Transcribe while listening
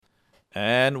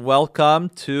And welcome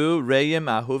to Re'im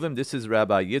Ahuvim. This is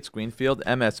Rabbi Yitz Greenfield,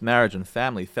 MS Marriage and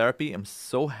Family Therapy. I'm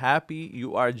so happy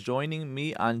you are joining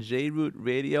me on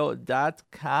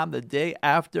jrootradio.com the day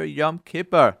after Yom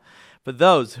Kippur. For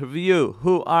those of you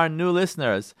who are new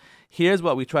listeners, here's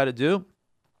what we try to do.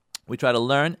 We try to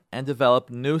learn and develop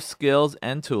new skills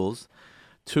and tools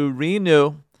to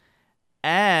renew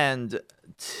and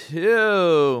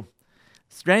to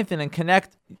strengthen and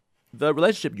connect the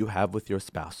relationship you have with your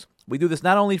spouse. We do this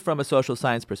not only from a social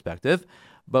science perspective,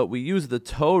 but we use the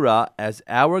Torah as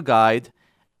our guide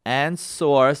and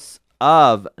source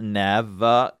of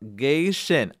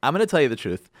navigation. I'm going to tell you the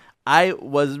truth. I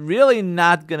was really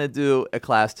not going to do a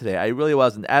class today. I really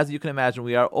wasn't. As you can imagine,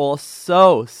 we are all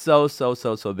so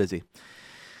busy.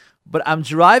 But I'm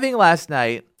driving last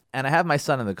night, and I have my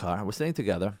son in the car. We're sitting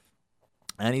together,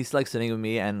 and he's like sitting with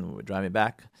me, and we're driving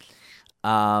back.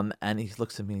 And he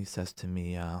looks at me and he says to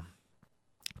me,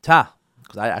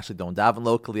 because I actually don't daven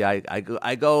locally.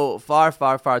 I go far to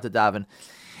daven.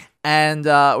 And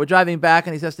we're driving back,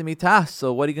 and he says to me,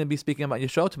 so what are you going to be speaking about your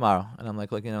show tomorrow? And I'm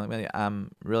like, I don't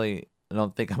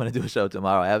think I'm going to do a show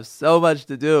tomorrow. I have so much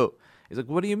to do. He's like,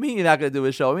 what do you mean you're not going to do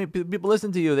a show? I mean, people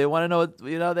listen to you. They want to know,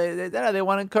 they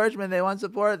want encouragement. They want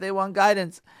support. They want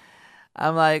guidance.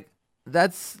 I'm like,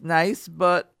 that's nice,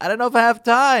 but I don't know if I have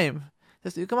time.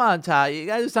 Just, come on, Ta, you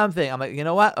got to do something. I'm like, you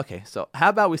know what? Okay, so how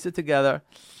about we sit together,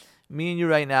 me and you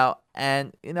right now,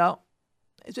 and,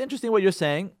 it's interesting what you're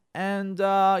saying, and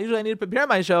usually I need to prepare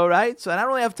my show, right? So I don't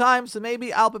really have time, so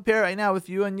maybe I'll prepare right now with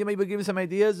you, and you maybe give me some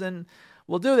ideas, and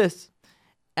we'll do this.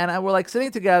 And we're like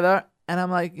sitting together, and I'm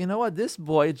like, you know what? This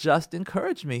boy just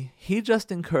encouraged me. He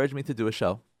just encouraged me to do a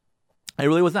show. I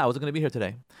really was not. I wasn't going to be here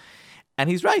today.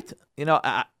 And he's right.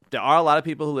 There are a lot of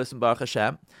people who listen, Baruch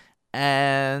Hashem,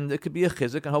 and it could be a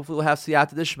chizuk, and hopefully we'll have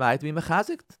siyata d'shmai to be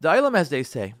mechazik, da'ilam, as they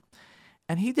say.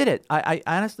 And he did it. I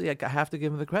honestly, I have to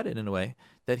give him the credit in a way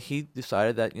that he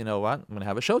decided that, you know what, I'm going to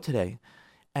have a show today.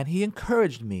 And he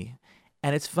encouraged me.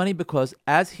 And it's funny because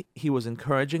as he was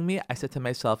encouraging me, I said to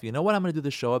myself, you know what I'm going to do the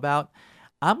show about?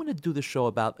 I'm going to do the show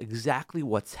about exactly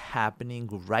what's happening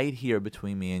right here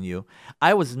between me and you.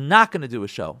 I was not going to do a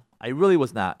show. I really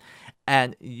was not.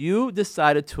 And you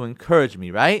decided to encourage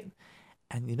me, right?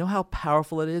 And you know how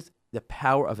powerful it is? The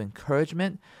power of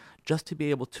encouragement. Just to be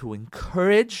able to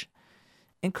encourage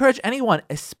anyone,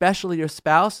 especially your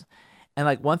spouse. And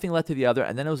like one thing led to the other.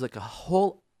 And then it was like a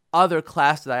whole other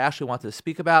class that I actually wanted to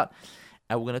speak about.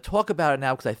 And we're going to talk about it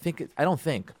now because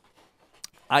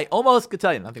I almost could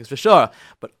tell you, nothing's for sure,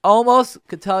 but almost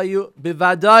could tell you,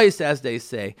 bivadais, as they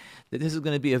say, that this is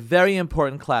going to be a very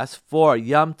important class for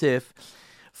Yom Tif,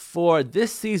 for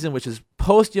this season, which is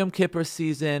post-Yom Kippur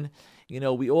season.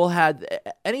 We all had,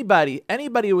 anybody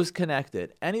who was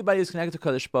connected, to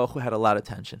Kadosh Baruch Hu had a lot of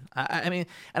tension.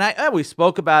 We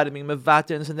spoke about it,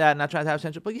 mevater and this and that, not trying to have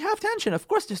tension, but you have tension. Of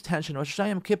course there's tension. Rosh Hashanah,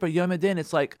 Yom Kippur, Yom Adin,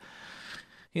 it's like,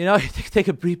 you take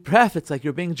a brief breath. It's like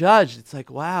you're being judged. It's like,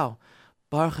 wow,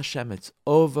 Baruch Hashem, it's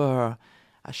over.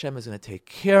 Hashem is going to take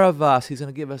care of us. He's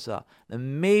going to give us an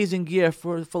amazing year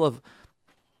full of,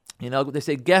 they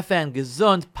say Gefen,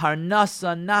 Gesund,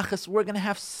 Parnasa, Nachas. We're going to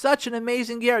have such an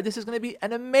amazing year. This is going to be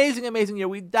an amazing year.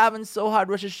 We daven so hard.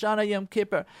 Rosh Hashanah, Yom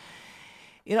Kippur.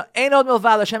 Ein od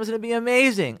milvad. Hashem is going to be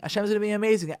amazing.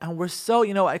 And we're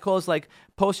so, I call this like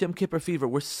post Yom Kippur fever.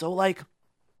 We're so like,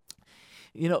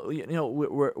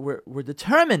 we're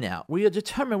determined now. We are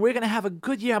determined. We're going to have a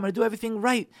good year. I'm going to do everything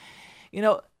right.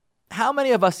 How many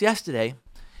of us yesterday?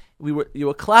 You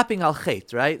were clapping al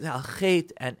chet, right? Al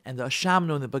chet and the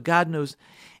Ashamnu and the Bagadnus.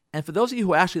 And for those of you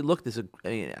who actually looked,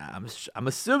 I'm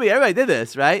assuming everybody did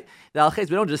this, right? The al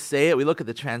chet, we don't just say it. We look at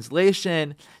the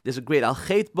translation. There's a great al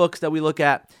chet books that we look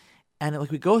at. And like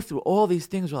we go through all these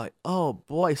things, we're like, oh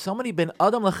boy, so many ben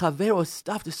adam lechavero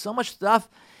stuff. There's so much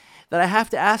stuff that I have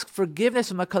to ask forgiveness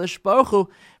from HaKadosh Baruch Hu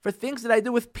for things that I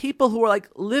do with people who are like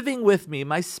living with me,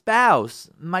 my spouse,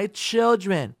 my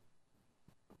children.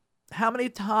 How many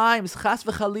times, chas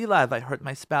v'chalila, have I hurt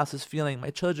my spouse's feelings, my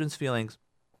children's feelings?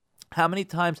 How many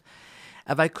times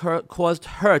have I caused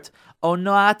hurt?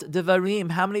 Onat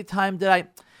devarim. How many times did I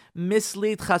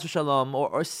mislead chas v'shalom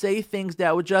or say things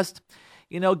that were just,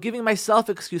 giving myself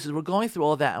excuses? We're going through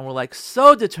all that and we're like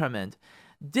so determined.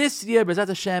 This year, B'ezrat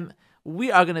Hashem,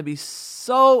 we are going to be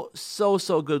so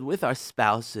good with our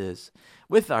spouses,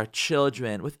 with our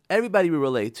children, with everybody we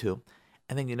relate to.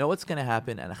 And then you know what's going to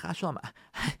happen. And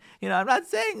I'm not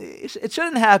saying it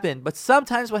shouldn't happen, but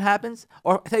sometimes what happens,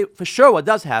 or I tell you for sure what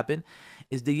does happen,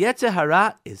 is the Yetzer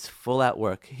Hara is full at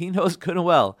work. He knows good and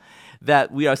well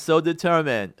that we are so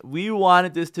determined. We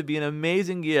wanted this to be an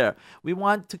amazing year. We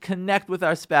want to connect with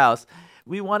our spouse.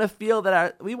 We want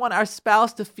our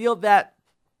spouse to feel that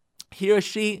he or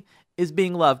she is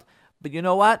being loved. But you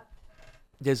know what?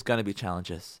 There's going to be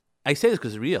challenges. I say this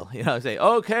because it's real. I say,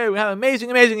 okay, we have an amazing,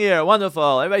 amazing year.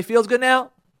 Wonderful. Everybody feels good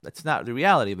now? That's not the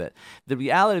reality of it. The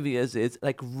reality is, it's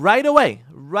like right away,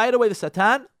 the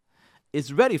Satan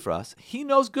is ready for us. He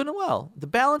knows good and well. The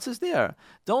balance is there.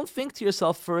 Don't think to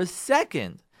yourself for a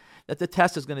second that the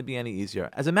test is going to be any easier.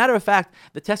 As a matter of fact,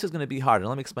 the test is going to be harder.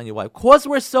 Let me explain you why. Because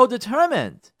we're so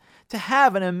determined to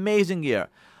have an amazing year,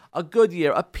 a good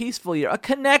year, a peaceful year, a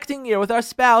connecting year with our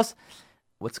spouse,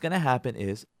 what's going to happen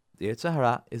is the Yetzer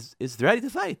Hara is ready to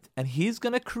fight. And he's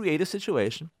going to create a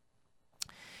situation,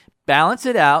 balance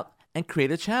it out, and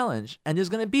create a challenge. And there's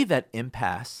going to be that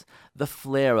impasse, the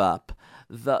flare-up,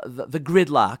 the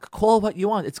gridlock. Call it what you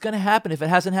want. It's going to happen if it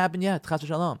hasn't happened yet. Chas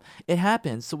v'shalom. It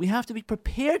happens. So we have to be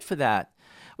prepared for that.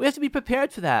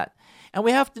 And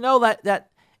we have to know that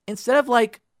instead of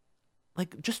like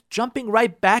just jumping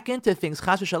right back into things,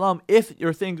 chas v'shalom, if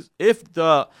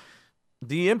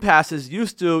the impasses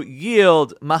used to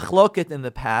yield machloket in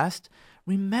the past,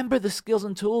 remember the skills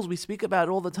and tools. We speak about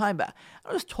it all the time, but I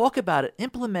don't just talk about it.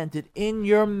 Implement it in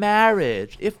your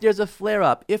marriage. If there's a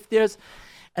flare-up, if there's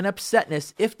an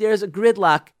upsetness, if there's a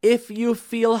gridlock, if you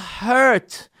feel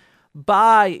hurt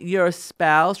by your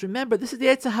spouse, remember, this is the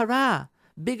Yetzer Hara.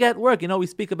 Big at work. We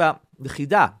speak about the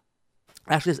Chida.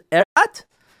 Actually, it's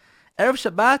Erev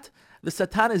Shabbat, the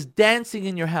Satan is dancing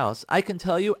in your house. I can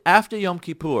tell you, after Yom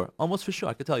Kippur, almost for sure,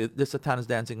 I can tell you, the Satan is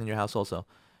dancing in your house also.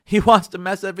 He wants to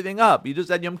mess everything up. You just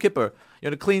had Yom Kippur. You're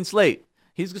on a clean slate.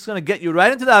 He's just going to get you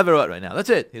right into the Averot right now. That's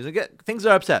it. Things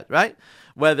are upset, right?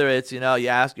 Whether it's, you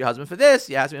ask your husband for this,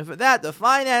 you ask him for that, the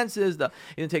finances, you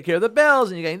didn't take care of the bills,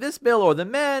 and you're getting this bill, or the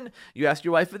men, you ask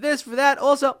your wife for this, for that.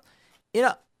 Also,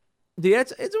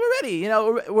 it's already,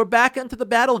 we're back into the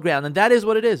battleground, and that is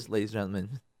what it is, ladies and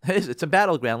gentlemen. It's a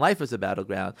battleground. Life is a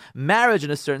battleground. Marriage,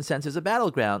 in a certain sense, is a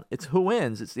battleground. It's who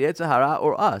wins. It's the Yetzer Hara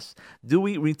or us. Do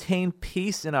we retain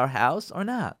peace in our house or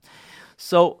not?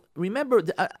 So remember,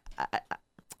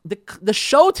 the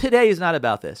show today is not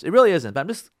about this. It really isn't. But I'm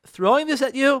just throwing this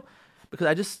at you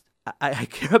because I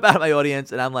care about my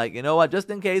audience, and I'm like, you know what? Just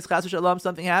in case, chas v'shalom,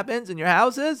 something happens in your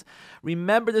houses,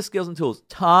 remember the skills and tools.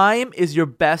 Time is your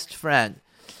best friend.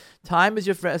 Time is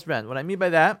your best friend. What I mean by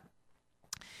that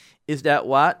is that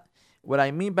what? What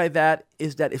I mean by that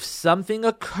is that if something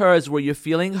occurs where you're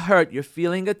feeling hurt, you're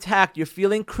feeling attacked, you're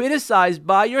feeling criticized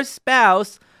by your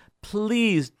spouse,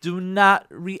 please do not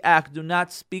react. Do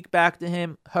not speak back to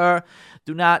him, her.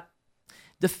 Do not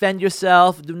defend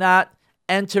yourself. Do not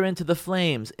enter into the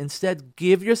flames. Instead,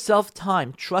 give yourself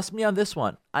time. Trust me on this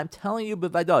one. I'm telling you,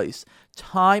 b'vados,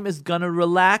 time is gonna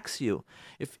relax you.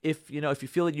 If you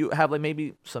feel that you have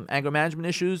maybe some anger management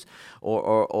issues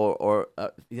or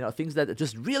things that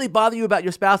just really bother you about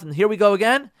your spouse, and here we go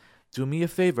again. Do me a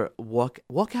favor. Walk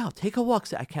out. Take a walk.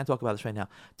 Say, I can't talk about this right now.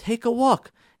 Take a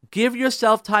walk. Give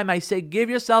yourself time. I say, give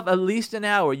yourself at least an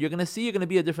hour. You're gonna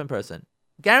be a different person.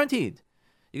 Guaranteed.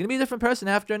 You're gonna be a different person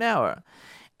after an hour.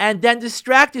 And then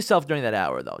distract yourself during that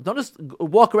hour, though. Don't just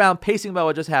walk around pacing about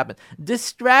what just happened.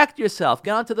 Distract yourself.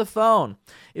 Get onto the phone.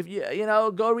 If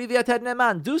go read the Ated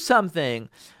Ne'eman. Do something.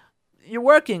 You're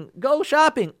working. Go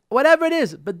shopping. Whatever it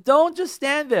is. But don't just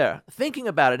stand there thinking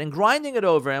about it and grinding it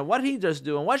over and what he just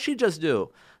do and what she just do.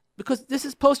 Because this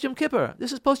is post-Yom Kippur.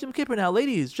 This is post-Yom Kippur now.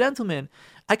 Ladies, gentlemen,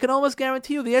 I can almost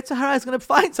guarantee you the Yetzer Hara is going to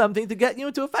find something to get you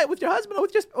into a fight with your husband or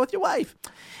with your wife.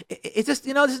 It's just,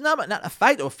 this is not a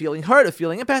fight or feeling hurt or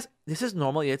feeling impasse. This is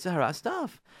normal Yetzer Hara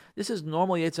stuff.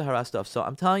 So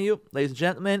I'm telling you, ladies and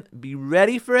gentlemen, be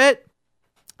ready for it,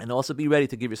 and also be ready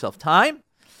to give yourself time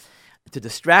to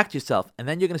distract yourself, and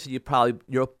then you're going to see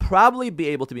you'll probably be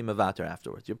able to be mevater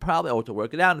afterwards. You're probably able to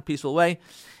work it out in a peaceful way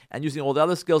and using all the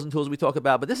other skills and tools we talk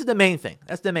about. But this is the main thing.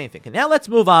 That's the main thing. And now let's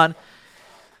move on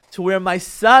to where my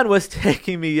son was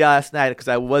taking me last night, because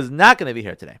I was not going to be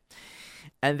here today.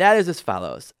 And that is as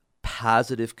follows: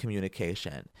 positive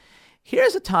communication.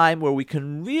 Here's a time where we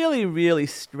can really, really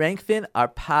strengthen our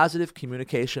positive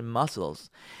communication muscles.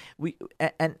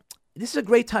 And this is a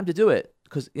great time to do it,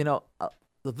 because,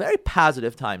 a very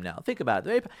positive time now. Think about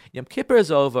it. Yom Kippur is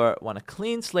over. We're on a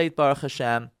clean slate, Baruch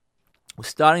Hashem. We're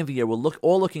starting the year. We're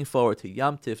all looking forward to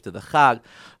Yom Tif, to the Chag,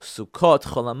 Sukkot,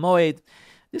 Chol HaMoed.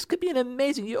 This could be an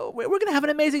amazing. We're going to have an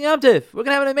amazing Yom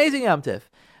Tif.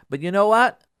 But you know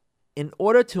what? In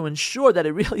order to ensure that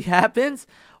it really happens,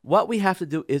 what we have to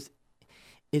do is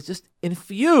just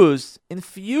infuse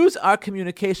our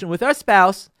communication with our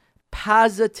spouse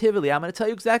positively. I'm going to tell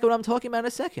you exactly what I'm talking about in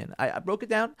a second. I broke it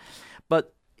down.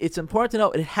 But it's important to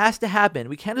know it has to happen.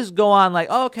 We can't just go on like,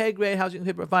 oh, okay, great, housing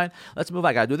paper, fine. Let's move on.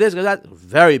 I got to do this, got that.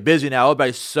 Very busy now.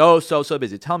 Everybody's so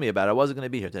busy. Tell me about it. I wasn't going to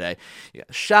be here today. You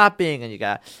got shopping, and you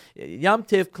got Yom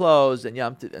Tiv clothes, and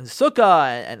Yom Tiv and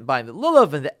Sukkah, and buying the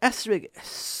lulav and the esrog.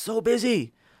 So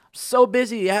busy. So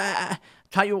busy. Rabbi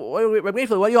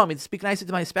Greenfield, what do you want me to speak nicely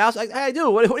to my spouse? I do.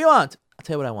 What do you want? I'll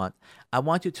tell you what I want. I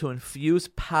want you to infuse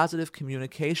positive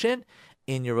communication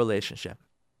in your relationship.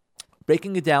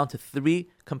 Breaking it down to 3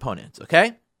 components,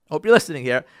 okay? Hope you're listening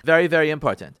here. Very, very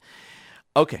important.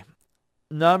 Okay.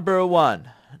 Number one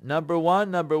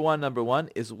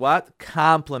is what?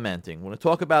 Complimenting. We're going to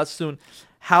talk about soon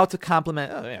how to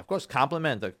compliment. Oh, yeah, of course,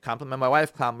 compliment my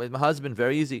wife, compliment my husband,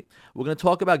 very easy. We're going to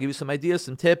talk about, give you some ideas,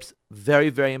 some tips. Very,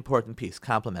 very important piece,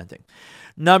 complimenting.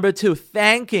 Number 2,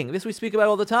 thanking. This we speak about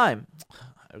all the time.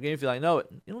 Again, if you know it,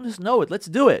 you don't just know it. Let's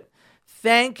do it.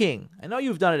 Thanking. I know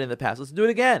you've done it in the past. Let's do it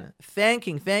again.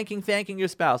 Thanking your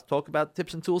spouse. Talk about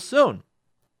tips and tools soon.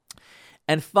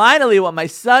 And finally, what my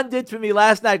son did for me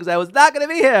last night, because I was not going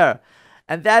to be here.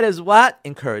 And that is what?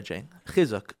 Encouraging.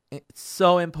 Chizuk. It's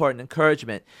so important.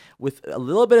 Encouragement. With a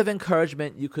little bit of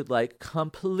encouragement, you could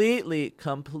completely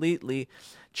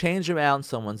change around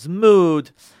someone's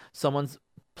mood, someone's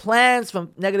plans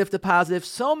from negative to positive.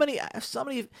 So much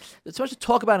to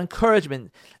talk about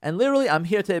encouragement. And literally, I'm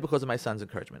here today because of my son's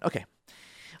encouragement. Okay.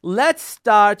 Let's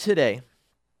start today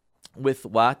with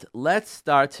what? Let's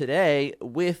start today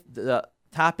with the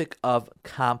topic of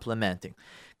complimenting.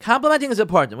 Complimenting is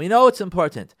important. We know it's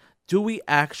important. Do we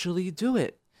actually do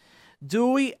it?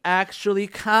 Do we actually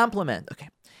compliment? Okay.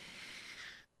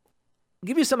 I'll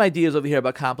give you some ideas over here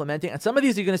about complimenting. And some of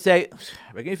these you're going to say,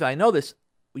 if I know this,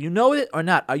 you know it or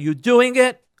not? Are you doing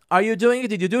it? Are you doing it?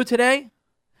 Did you do it today?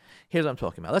 Here's what I'm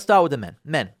talking about. Let's start with the men.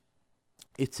 Men,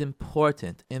 it's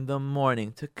important in the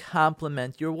morning to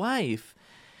compliment your wife.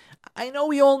 I know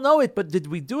we all know it, but did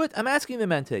we do it? I'm asking the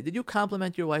men today. Did you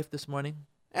compliment your wife this morning?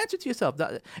 Answer to yourself.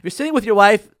 If you're sitting with your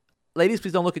wife, ladies,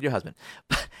 please don't look at your husband.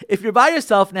 If you're by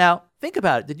yourself now, think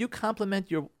about it. Did you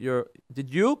compliment your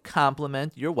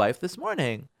wife this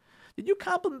morning? Did you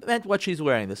compliment what she's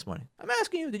wearing this morning? I'm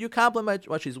asking you, did you compliment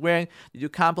what she's wearing? Did you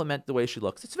compliment the way she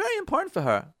looks? It's very important for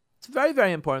her. It's very,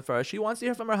 very important for her. She wants to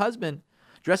hear from her husband.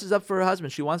 Dresses up for her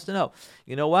husband. She wants to know,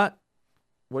 you know what?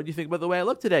 What do you think about the way I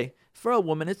look today? For a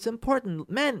woman, it's important.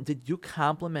 Men, did you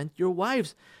compliment your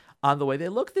wives on the way they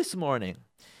look this morning?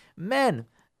 Men,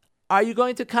 are you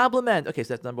going to compliment? Okay,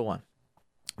 so that's number 1.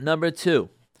 Number 2,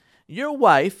 your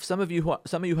wife, some of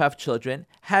you have children,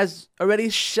 has already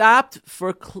shopped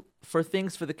for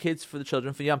things for the kids, for the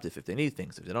children, for Yom Tif, if they need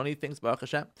things. If they don't need things, Baruch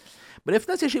Hashem. But if,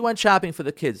 let's say she went shopping for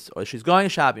the kids, or she's going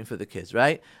shopping for the kids,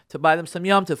 right, to buy them some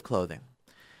Yom Tif clothing.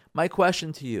 My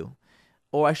question to you,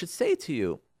 or I should say to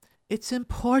you, it's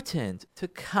important to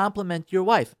compliment your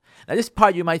wife. Now, this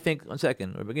part you might think, 1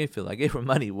 second, Rabbi Greenfield, I gave her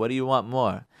money. What do you want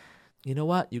more? You know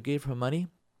what? You gave her money.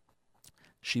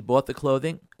 She bought the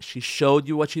clothing. She showed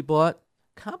you what she bought.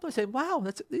 Compliment, say, wow,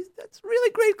 that's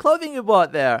really great clothing you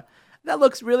bought there. That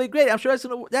looks really great. I'm sure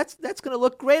that's gonna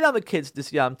look great on the kids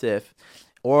this Yom Tif.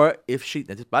 Or if she,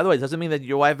 by the way, it doesn't mean that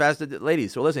your wife has to,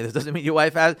 ladies, so listen, this doesn't mean your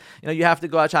wife has, you have to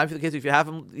go out shopping for the kids. If you have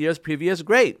them years previous,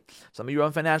 great. Some of your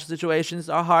own financial situations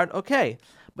are hard, okay.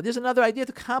 But there's another idea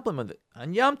to compliment it.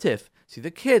 On Yom Tif, see the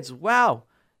kids, wow,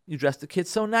 you dressed the kids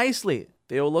so nicely.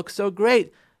 They all look so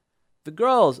great. The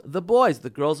girls, the boys, the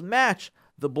girls match.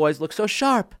 The boys look so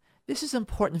sharp. This is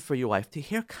important for your wife, to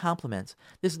hear compliments.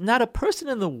 There's not a person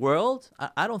in the world,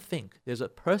 I don't think, there's a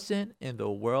person in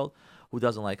the world who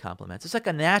doesn't like compliments. It's like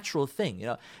a natural thing.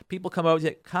 People come over to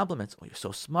get compliments. Oh, you're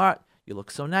so smart. You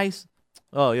look so nice.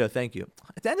 Oh, yeah, thank you.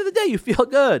 At the end of the day, you feel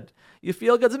good. You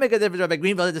feel good. It doesn't make a difference. Rabbi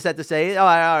Greenfield just had to say,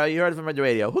 oh, you heard it from the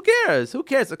radio. Who cares? Who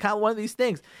cares? It's one of these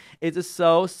things. It's just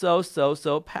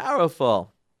so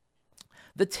powerful.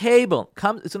 The table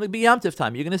comes. It's going to be Yom Tif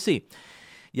time. You're going to see.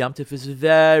 Yom Tif is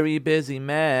very busy,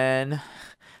 man.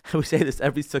 We say this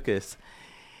every Sukkot.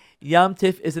 Yom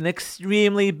Tif is an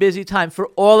extremely busy time for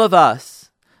all of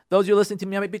us. Those of you listening to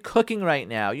me, you might be cooking right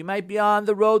now. You might be on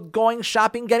the road going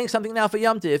shopping, getting something now for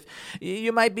Yom Tif.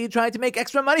 You might be trying to make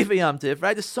extra money for Yom Tif,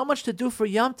 right? There's so much to do for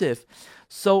Yom Tif.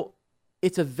 So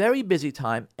it's a very busy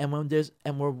time, and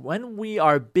when we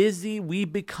are busy, we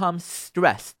become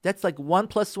stressed. That's like 1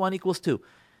 + 1 = 2.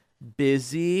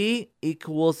 Busy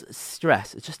equals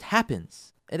stress. It just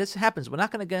happens. It just happens. We're not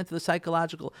going to get into the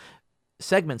psychological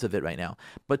segments of it right now.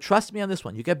 But trust me on this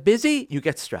one. You get busy, you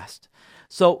get stressed.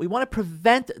 So we want to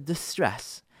prevent the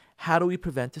stress. How do we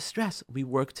prevent the stress? We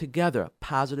work together.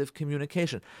 Positive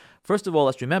communication. First of all,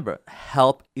 let's remember,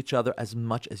 help each other as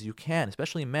much as you can,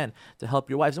 especially men, to help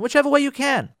your wives in whichever way you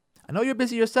can. I know you're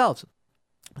busy yourselves.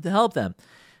 to help them.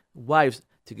 Wives,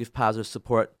 to give positive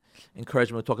support,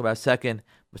 encouragement, we'll talk about in a second.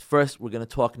 But first, we're going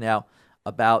to talk now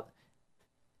about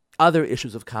other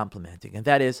issues of complimenting, and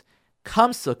that is,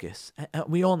 come Sukkot. And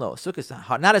we all know Sukkot is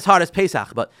not as hard as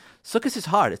Pesach, but Sukkot is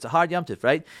hard. It's a hard Yom Tov,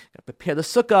 right? You got to prepare the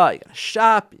sukkah, you got to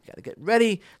shop, you got to get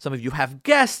ready. Some of you have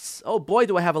guests. Oh boy,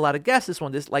 do I have a lot of guests. This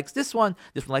one likes this one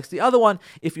likes the other one.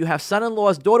 If you have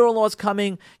son-in-laws, daughter-in-laws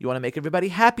coming, you want to make everybody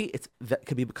happy. It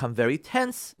can become very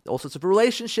tense. All sorts of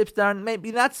relationships that are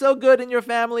maybe not so good in your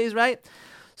families, right?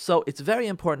 So it's very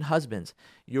important, husbands.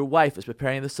 Your wife is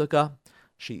preparing the sukkah.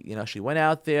 She went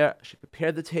out there, she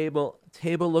prepared the table.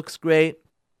 Table looks great.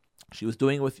 She was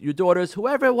doing it with your daughters,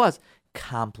 whoever it was.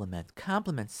 Compliment.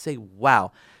 Say,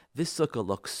 wow, this sukkah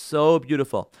looks so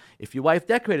beautiful. If your wife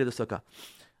decorated the sukkah,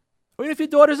 or even if your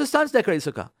daughters or sons decorated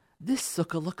the sukkah, this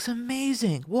sukkah looks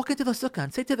amazing. Walk into the sukkah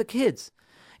and say to the kids,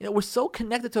 we're so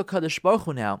connected to HaKadosh Baruch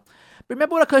Hu now. But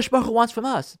remember what HaKadosh Baruch Hu wants from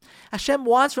us. Hashem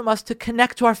wants from us to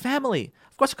connect to our family.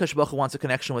 Of course, HaKadosh Baruch Hu wants a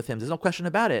connection with Him. There's no question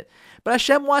about it. But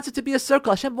Hashem wants it to be a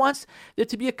circle. Hashem wants there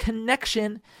to be a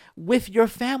connection with your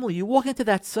family. You walk into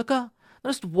that sukkah, not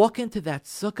just walk into that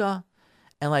sukkah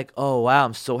and like, oh wow,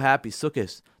 I'm so happy,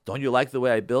 Sukkot. Don't you like the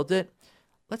way I built it?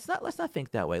 Let's not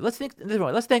think that way. Let's think a different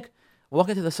way. Let's think, walk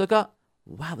into the sukkah,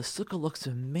 wow, the sukkah looks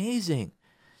amazing.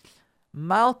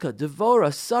 Malka,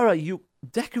 Devora, Sarah, you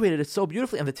decorated it so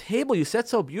beautifully. And the table you set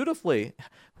so beautifully.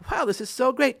 Wow, this is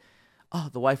so great. Oh,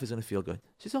 the wife is going to feel good.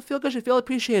 She's going to feel good. She'll feel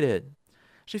appreciated.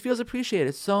 She feels appreciated.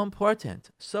 It's so important.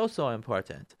 So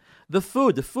important. The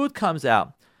food comes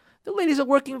out. The ladies are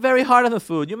working very hard on the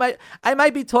food. I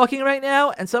might be talking right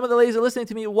now, and some of the ladies are listening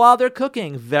to me while they're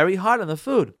cooking very hard on the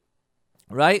food.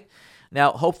 Right?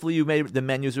 Now, hopefully you made the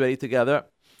menus ready together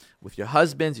with your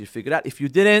husbands. You figured out. If you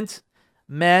didn't,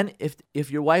 men,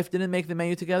 if your wife didn't make the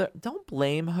menu together, don't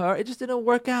blame her. It just didn't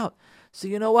work out. So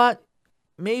you know what?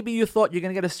 Maybe you thought you're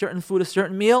going to get a certain food, a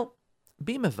certain meal.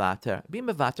 Be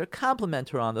mevater. Compliment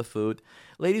her on the food.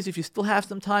 Ladies, if you still have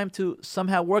some time to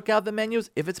somehow work out the menus,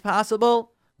 if it's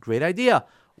possible, great idea.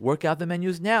 Work out the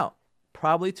menus now.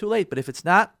 Probably too late, but if it's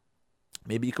not,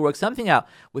 maybe you can work something out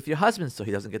with your husband so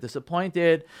he doesn't get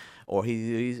disappointed, or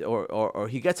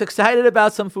he gets excited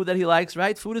about some food that he likes,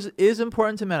 right? Food is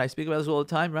important to men. I speak about this all the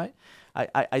time, right?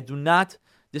 I do not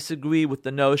disagree with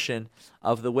the notion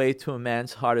of the way to a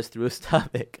man's heart is through his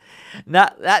stomach.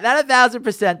 Not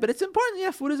 1,000%, but it's important.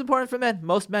 Yeah, food is important for men.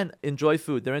 Most men enjoy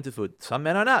food. They're into food. Some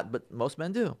men are not, but most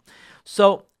men do.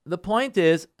 So the point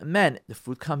is, men, the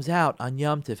food comes out on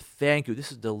Yom Tov. Thank you.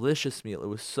 This is a delicious meal. It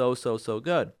was so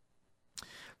good.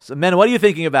 So men, what are you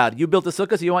thinking about? You built a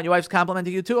sukkah, so you want your wife's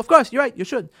complimenting you too? Of course, you're right. You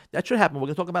should. That should happen. We're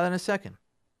going to talk about that in a second.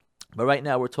 But right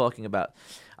now we're talking about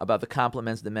the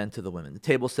compliments the men to the women. The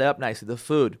table set up nicely, the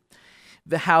food.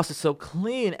 The house is so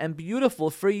clean and beautiful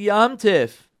for Yom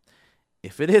Tov.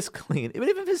 If it is clean, even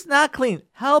if it's not clean,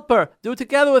 help her. Do it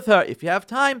together with her if you have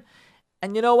time.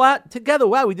 And you know what? Together,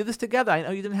 wow, we did this together. I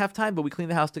know you didn't have time, but we cleaned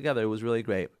the house together. It was really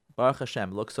great. Baruch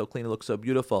Hashem. It looks so clean. It looks so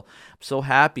beautiful. I'm so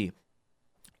happy.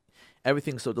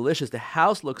 Everything's so delicious. The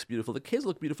house looks beautiful. The kids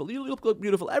look beautiful. You look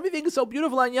beautiful. Everything is so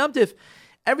beautiful on Yom Tov.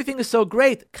 Everything is so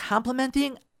great.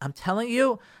 Complimenting, I'm telling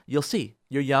you, you'll see.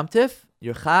 Your Yom Tov,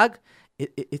 your Chag,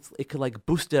 it could like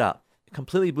boost it up.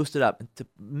 Completely boost it up into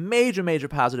major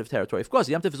positive territory. Of course,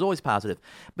 Yom Tov is always positive,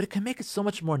 but it can make it so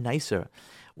much more nicer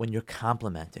when you're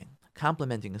complimenting.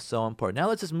 Complimenting is so important. Now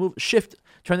let's just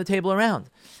turn the table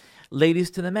around.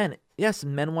 Ladies to the men. Yes,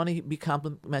 men want to be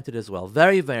complimented as well.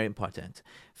 Very, very important.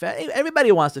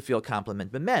 Everybody wants to feel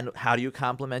complimented. But men, how do you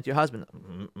compliment your husband?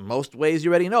 Most ways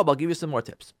you already know, but I'll give you some more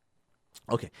tips.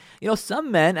 Okay.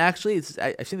 Some men, actually,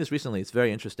 I've seen this recently. It's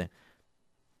very interesting.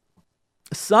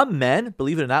 Some men,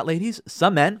 believe it or not, ladies,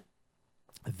 some men,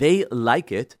 they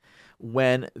like it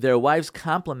when their wives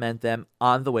compliment them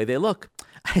on the way they look.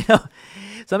 I know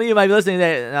some of you might be listening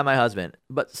today, not my husband,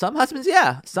 but some husbands,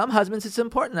 yeah. Some husbands, it's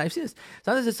important. I've seen this.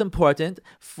 Sometimes it's important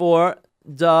for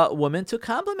the woman to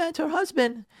compliment her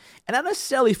husband, and not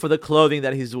necessarily for the clothing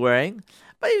that he's wearing,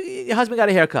 but your husband got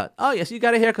a haircut. Oh, yes, you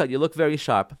got a haircut. You look very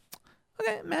sharp.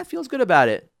 Okay, man feels good about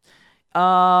it.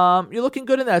 You're looking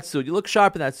good in that suit. You look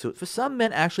sharp in that suit. For some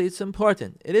men, actually, it's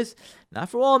important. It is not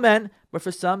for all men, but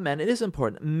for some men, it is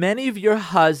important. Many of your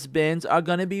husbands are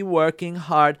going to be working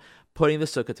hard putting the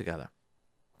sukkah together.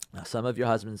 Now, some of your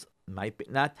husbands might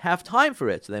not have time for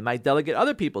it, so they might delegate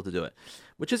other people to do it,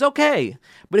 which is okay.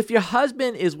 But if your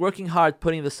husband is working hard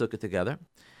putting the sukkah together,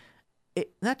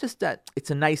 not just that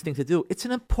it's a nice thing to do, it's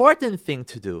an important thing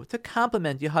to do, to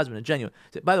compliment your husband, a genuine.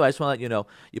 By the way, I just want to let you know,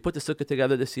 you put the sukkah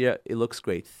together this year, it looks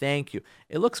great. Thank you.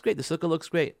 It looks great. The sukkah looks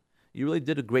great. You really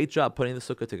did a great job putting the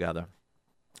sukkah together.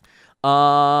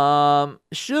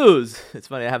 Shoes. It's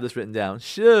funny, I have this written down.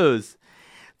 Shoes.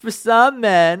 For some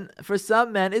men,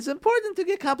 it's important to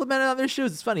get complimented on their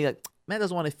shoes. It's funny, like, man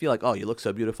doesn't want to feel like, oh, you look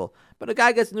so beautiful. But a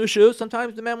guy gets new shoes.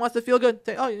 Sometimes the man wants to feel good.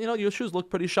 Say, oh, your shoes look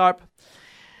pretty sharp.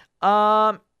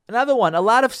 Another one, a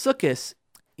lot of sukkahs.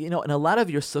 In a lot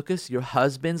of your sukkahs, your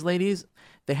husbands, ladies,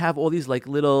 they have all these like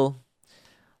little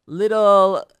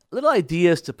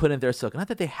ideas to put in their sukkah. Not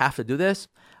that they have to do this,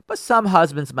 but some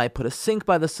husbands might put a sink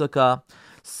by the sukkah.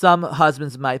 Some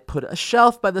husbands might put a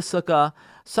shelf by the sukkah.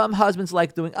 Some husbands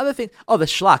like doing other things. Oh, the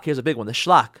shlach. Here's a big one. The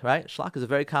shlach, right? Shlach is a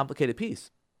very complicated piece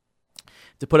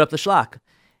to put up the shlach.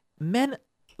 Men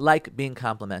like being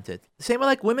complimented. The same way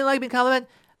like women like being complimented,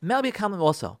 men like being complimented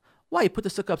also. Why? You put the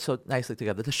sukkah up so nicely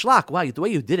together. The shlach, wow, the way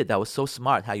you did it, that was so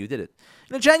smart how you did it.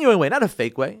 In a genuine way, not a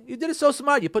fake way. You did it so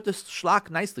smart. You put the shlach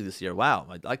nicely this year. Wow,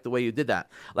 I like the way you did that.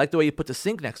 I like the way you put the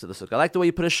sink next to the sukkah. I like the way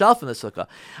you put a shelf in the sukkah.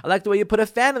 I like the way you put a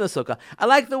fan in the sukkah. I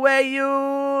like the way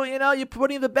you're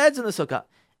putting the beds in the sukkah.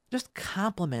 Just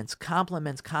compliments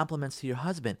to your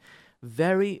husband.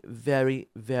 Very, very,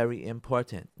 very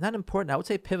important. Not important, I would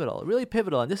say pivotal. Really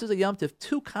pivotal. And this is a Yom Tov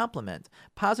to compliment.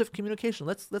 Positive communication.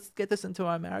 Let's get this into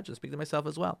our marriage and speak to myself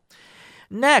as well.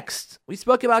 Next, we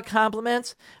spoke about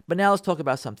compliments, but now let's talk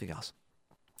about something else.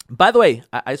 By the way,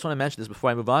 I just want to mention this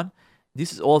before I move on.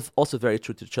 This is also very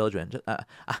true to children.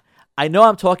 I know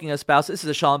I'm talking as spouse. This is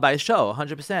a Shalom Bayis show,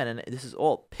 100%. And this is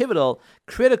all pivotal,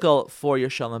 critical for your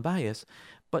Shalom Bayis.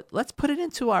 But let's put it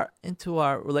into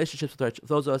our relationships with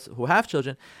those of us who have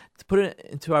children, to put it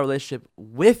into our relationship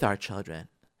with our children.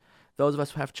 Those of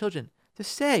us who have children, to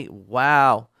say,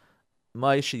 wow,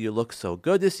 Moshe, you look so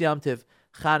good this Yom Tov.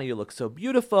 Chana, you look so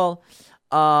beautiful.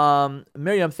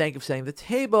 Miriam, thank you for setting the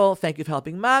table. Thank you for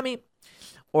helping mommy.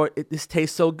 Or this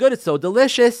tastes so good. It's so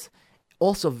delicious.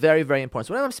 Also very, very important.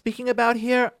 So what I'm speaking about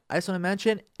here, I just want to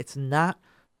mention, it's not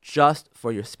just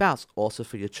for your spouse, also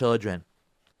for your children.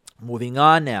 Moving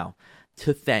on now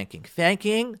to thanking.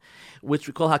 Thanking, which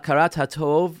we call hakarat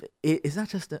hatov, is not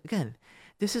just, again,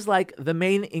 this is like the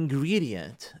main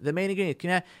ingredient. The main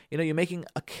ingredient. You're making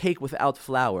a cake without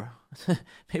flour.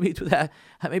 Maybe do that.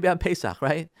 Maybe on Pesach,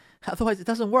 right? Otherwise, it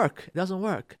doesn't work. It doesn't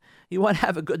work. You want to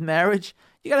have a good marriage?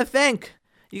 You got to thank.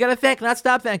 You got to thank, not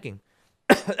stop thanking.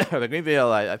 Rabbi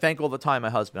Greenfield, I thank all the time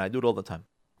my husband. I do it all the time.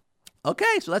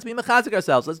 Okay, so let's be mechazik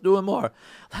ourselves. Let's do it more.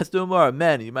 Let's do it more.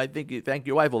 Men, you might think you thank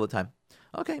your wife all the time.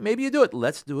 Okay, maybe you do it.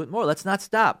 Let's do it more. Let's not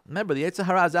stop. Remember, the Yetzer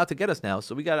Hara is out to get us now,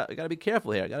 so we gotta be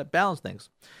careful here. Gotta balance things.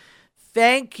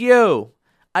 Thank you.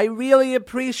 I really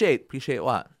appreciate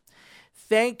what?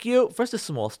 Thank you. First, the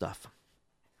small stuff.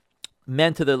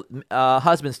 Men to the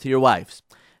husbands to your wives.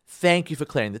 Thank you for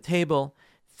clearing the table.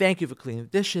 Thank you for cleaning the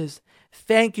dishes.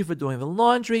 Thank you for doing the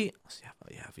laundry. So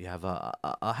if you have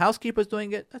a housekeeper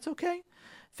doing it, that's okay.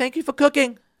 Thank you for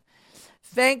cooking.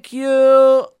 Thank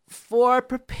you for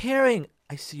preparing.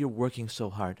 I see you're working so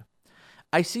hard.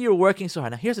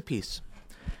 Now, here's a piece.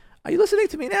 Are you listening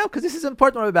to me now? Because this is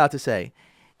important what I'm about to say.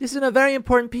 This is a very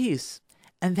important piece.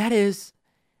 And that is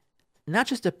not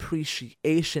just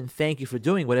appreciation, thank you for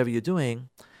doing whatever you're doing,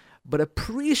 but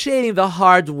appreciating the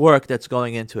hard work that's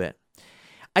going into it.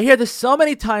 I hear this so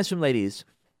many times from ladies.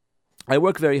 I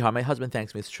work very hard. My husband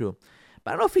thanks me, it's true.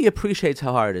 But I don't know if he appreciates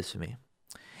how hard it is for me.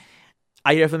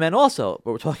 I hear from men also,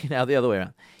 but we're talking now the other way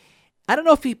around. I don't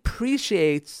know if he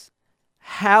appreciates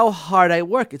how hard I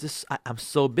work. It's just, I'm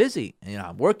so busy.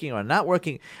 I'm working or I'm not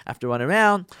working. I have to run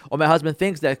around. Or my husband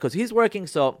thinks that because he's working,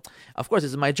 so of course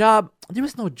this is my job. There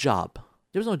is no job.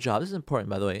 This is important,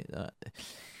 by the way.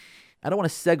 I don't want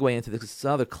to segue into this. It's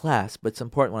another class, but it's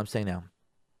important what I'm saying now.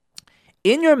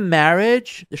 In your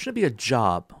marriage, there shouldn't be a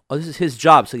job. Oh, this is his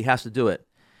job, so he has to do it.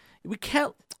 We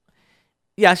can't.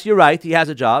 Yes, you're right. He has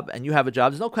a job, and you have a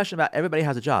job. There's no question about everybody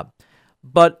has a job.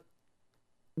 But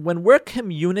when we're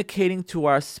communicating to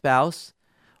our spouse,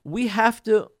 we have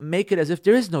to make it as if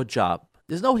there is no job.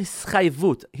 There's no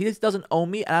hischayvut. He doesn't owe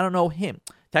me, and I don't owe him.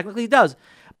 Technically, he does.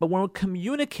 But when we're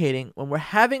communicating, when we're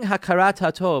having hakarat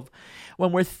hatov,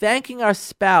 when we're thanking our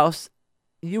spouse,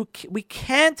 we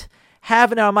can't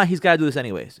have in our mind, he's got to do this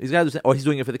anyways. He's got to do this, or he's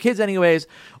doing it for the kids anyways,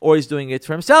 or he's doing it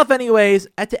for himself anyways.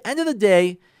 At the end of the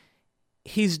day,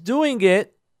 he's doing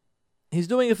it. He's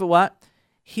doing it for what?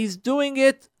 He's doing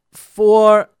it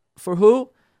for who?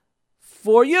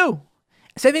 For you.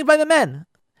 Same thing by the men.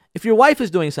 If your wife is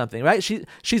doing something, right?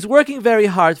 She's working very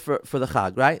hard for the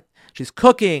Chag, right? She's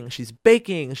cooking, she's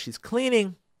baking, she's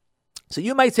cleaning. So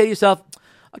you might say to yourself,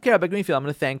 okay, Rabbi Greenfield, I'm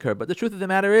going to thank her. But the truth of the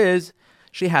matter is,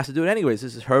 she has to do it anyways.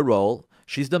 This is her role.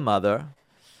 She's the mother.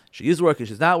 She is working,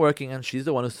 she's not working, and she's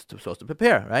the one who's supposed to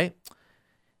prepare, right?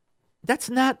 That's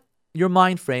not your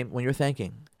mind frame when you're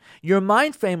thanking. Your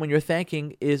mind frame when you're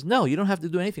thanking is, no, you don't have to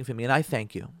do anything for me, and I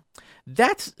thank you.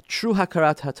 That's true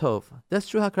hakarat hatov. That's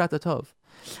true hakarat hatov.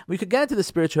 We could get into the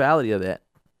spirituality of it,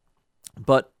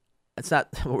 but it's not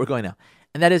where we're going now.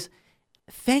 And that is,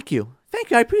 thank you. Thank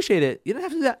you. I appreciate it. You don't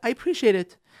have to do that. I appreciate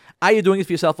it. Are you doing it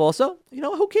for yourself also?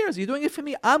 Who cares? You're doing it for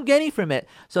me. I'm getting from it.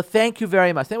 So thank you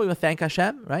very much. Then we want to thank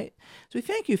Hashem, right? So we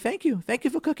thank you. Thank you. Thank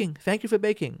you for cooking. Thank you for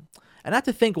baking. And not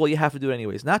to think, well, you have to do it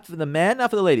anyways. Not for the man,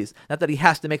 not for the ladies. Not that he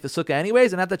has to make the sukkah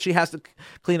anyways, and not that she has to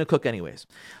clean and cook anyways.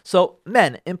 So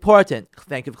men, important.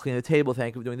 Thank you for cleaning the table.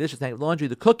 Thank you for doing dishes. Thank you for laundry,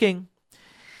 the cooking.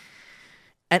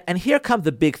 And here come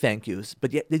the big thank yous.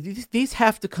 But yet, these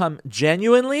have to come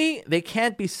genuinely. They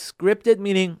can't be scripted,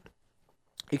 meaning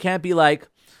you can't be like,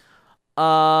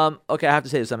 okay, I have to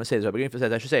say this. I'm going to say this. Rabbi Greenfield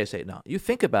says I should say it. No, you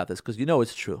think about this because you know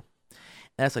it's true.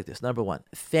 And that's like this. Number one,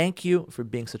 thank you for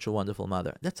being such a wonderful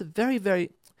mother. That's a very,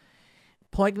 very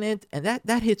poignant, and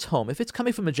that hits home. If it's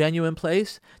coming from a genuine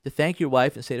place, to thank your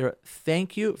wife and say to her,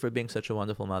 thank you for being such a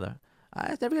wonderful mother.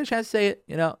 I never get a chance to say it.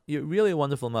 You're really a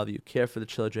wonderful mother. You care for the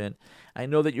children. I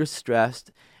know that you're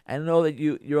stressed. I know that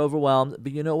you're overwhelmed,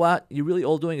 but you know what? You're really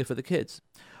all doing it for the kids.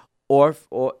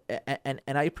 And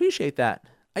I appreciate that.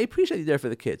 I appreciate you there for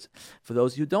the kids. For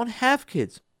those who don't have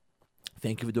kids,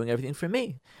 thank you for doing everything for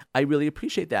me. I really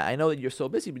appreciate that. I know that you're so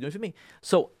busy, but doing it for me.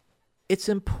 So it's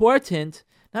important,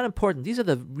 not important. These are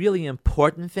the really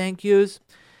important thank yous.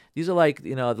 These are like,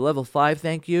 the level 5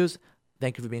 thank yous.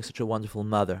 Thank you for being such a wonderful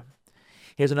mother.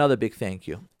 Here's another big thank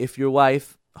you. If your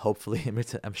wife, hopefully,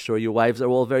 I'm sure your wives are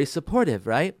all very supportive,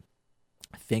 right?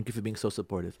 Thank you for being so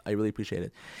supportive. I really appreciate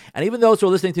it. And even those who are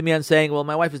listening to me and saying, well,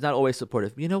 my wife is not always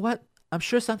supportive. You know what? I'm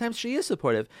sure sometimes she is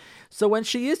supportive. So when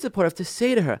she is supportive, to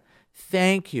say to her,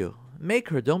 thank you. Make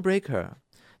her, don't break her.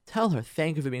 Tell her,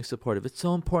 thank you for being supportive. It's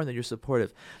so important that you're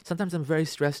supportive. Sometimes I'm very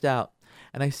stressed out,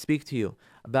 and I speak to you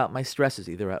about my stresses,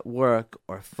 either at work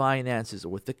or finances or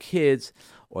with the kids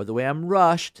or the way I'm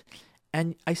rushed.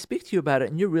 And I speak to you about it,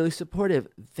 and you're really supportive.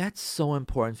 That's so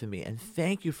important for me, and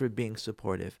thank you for being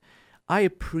supportive. I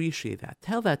appreciate that.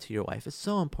 Tell that to your wife. It's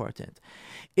so important.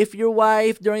 If your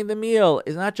wife during the meal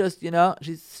is not just,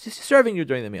 she's just serving you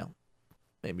during the meal.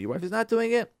 Maybe your wife is not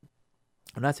doing it.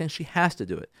 I'm not saying she has to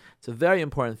do it. It's a very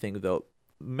important thing, though.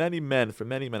 Many men,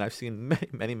 I've seen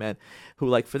many men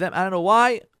who, for them, I don't know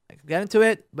why, I can get into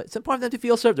it, but it's important for them to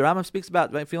feel served. The Rambam speaks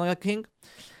about feeling like a king.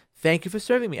 Thank you for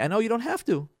serving me. I know you don't have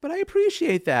to, but I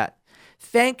appreciate that.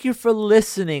 Thank you for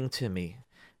listening to me.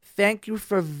 Thank you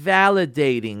for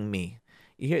validating me.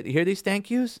 You hear these thank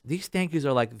yous? These thank yous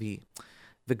are like the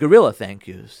gorilla thank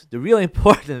yous, the really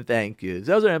important thank yous.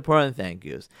 Those are important thank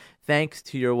yous. Thanks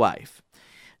to your wife.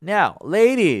 Now,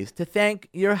 ladies, to thank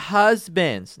your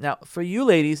husbands. Now, for you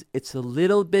ladies, it's a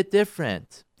little bit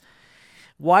different.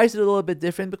 Why is it a little bit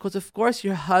different? Because, of course,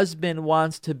 your husband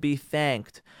wants to be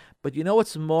thanked. But you know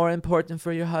what's more important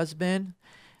for your husband?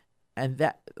 And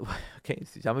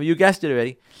some of you guessed it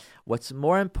already. What's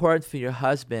more important for your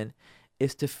husband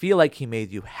is to feel like he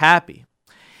made you happy.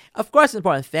 Of course, it's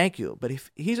important, thank you. But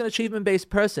if he's an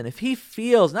achievement-based person, if he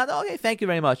feels, thank you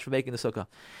very much for making the sukkah.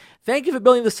 Thank you for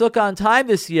building the sukkah on time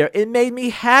this year. It made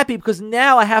me happy because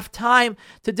now I have time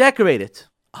to decorate it.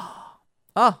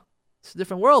 It's a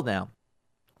different world now.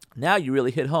 Now you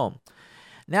really hit home.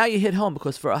 Now you hit home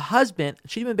because for a husband,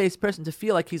 achievement-based person, to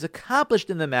feel like he's accomplished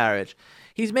in the marriage,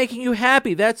 he's making you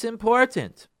happy. That's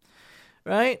important,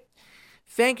 right?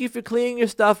 Thank you for cleaning your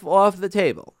stuff off the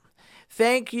table.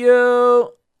 Thank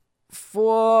you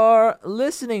for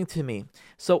listening to me.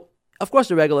 So, of course,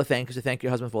 the regular thank you to thank your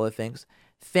husband for all the things.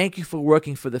 Thank you for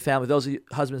working for the family. Those of you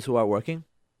husbands who are working,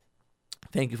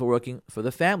 thank you for working for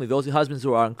the family. Those husbands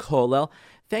who are in kollel,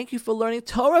 thank you for learning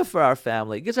Torah for our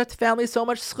family. It gives our family so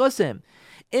much schusim.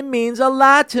 It means a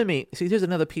lot to me. See, here's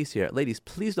another piece here. Ladies,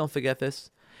 please don't forget this.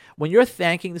 When you're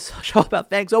thanking, this show about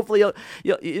thanks, hopefully you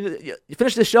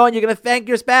finish the show and you're going to thank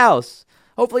your spouse.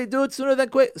 Hopefully you do it sooner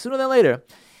than later.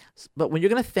 But when you're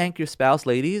going to thank your spouse,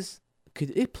 ladies,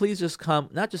 could it please just come,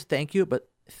 not just thank you, but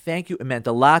thank you. It meant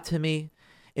a lot to me.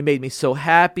 It made me so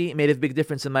happy. It made a big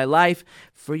difference in my life.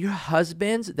 For your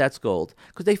husbands, that's gold.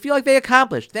 Because they feel like they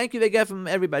accomplished. Thank you they get from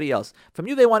everybody else. From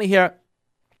you, they want to hear,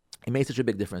 it made such a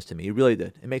big difference to me. It really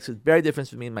did. It makes a very difference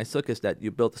for me in my sukkahs that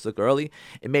you built the sukkah early.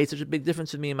 It made such a big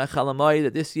difference for me in my chalamoy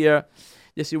that this year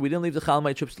we didn't leave the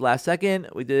chalamoy trips to the last second.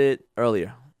 We did it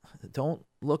earlier. Don't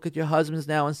look at your husbands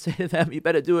now and say to them, you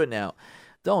better do it now.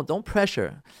 Don't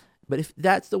pressure. But if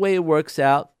that's the way it works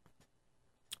out,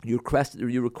 you requested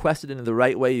it in the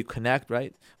right way, you connect,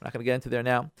 right? We're not going to get into there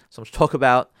now. So much to talk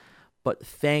about. But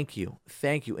thank you.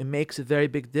 It makes a very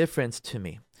big difference to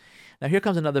me. Now here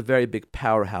comes another very big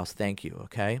powerhouse thank you,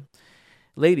 okay?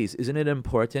 Ladies, isn't it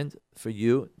important for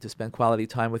you to spend quality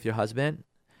time with your husband?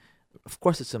 Of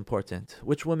course it's important.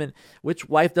 Which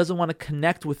wife doesn't want to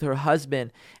connect with her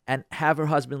husband and have her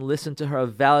husband listen to her,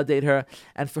 validate her,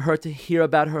 and for her to hear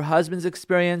about her husband's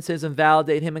experiences and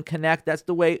validate him and connect? That's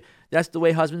the way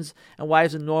husbands and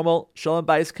wives in normal shalom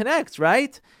bayis connect,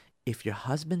 right? If your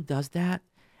husband does that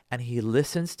and he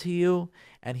listens to you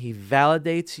and he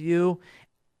validates you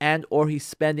and or he's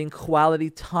spending quality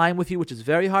time with you, which is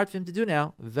very hard for him to do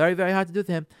now, very, very hard to do with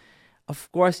him, of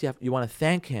course you want to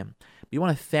thank him. You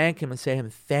want to thank him and say to him,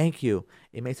 thank you.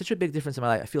 It made such a big difference in my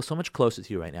life. I feel so much closer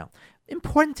to you right now.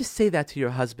 Important to say that to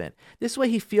your husband. This way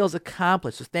he feels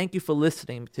accomplished. So thank you for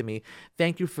listening to me.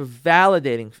 Thank you for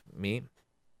validating me.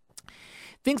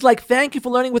 Things like thank you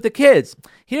for learning with the kids.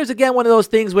 Here's again one of those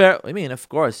things where, of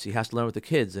course, he has to learn with the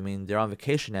kids. They're on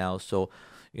vacation now, so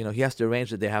he has to arrange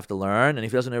that they have to learn, and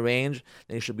if he doesn't arrange,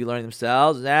 then he should be learning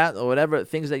themselves, that, or whatever,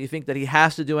 things that you think that he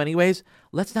has to do anyways.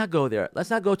 Let's not go there. Let's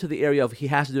not go to the area of he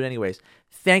has to do it anyways.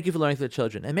 Thank you for learning for the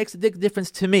children. It makes a big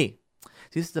difference to me.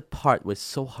 See, this is the part where it's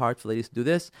so hard for ladies to do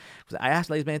this, because I asked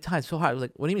ladies many times, it's so hard. I was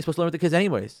like, what do you mean he's supposed to learn with the kids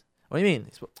anyways? What do you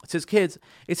mean? It's his kids.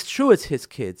 It's true it's his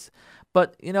kids.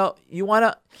 But, you want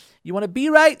to be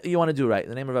right or you want to do right? In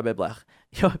the name of Rabbi Blech.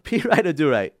 You want to be right or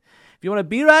do right? If you want to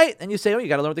be right, then you say, you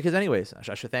got to learn with the kids anyways.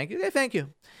 I should thank you. Okay, thank you.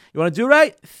 You want to do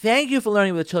right? Thank you for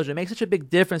learning with the children. It makes such a big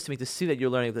difference to me to see that you're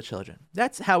learning with the children.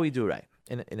 That's how we do right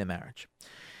in a marriage.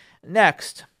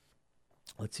 Next,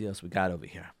 let's see what else we got over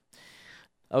here.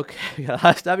 Okay, we got a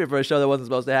lot of stuff here for a show that wasn't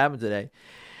supposed to happen today.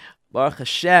 Baruch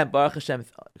Hashem. I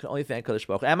can only thank Kadosh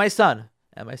Baruch Hu. And my son,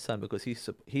 because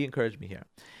he encouraged me here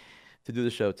to do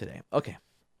the show today. Okay.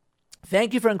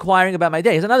 Thank you for inquiring about my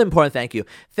day. Here's another important thank you.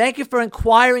 Thank you for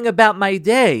inquiring about my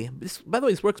day. By the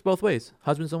way, this works both ways,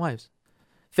 husbands and wives.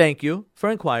 Thank you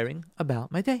for inquiring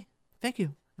about my day. Thank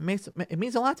you. It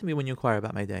means a lot to me when you inquire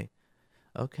about my day.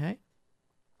 Okay.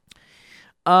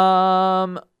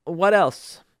 What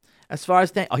else? As far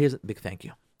as here's a big thank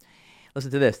you.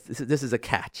 Listen to this. This is a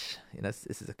catch. This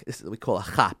is what we call a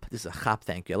chap. This is a chap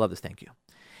thank you. I love this thank you.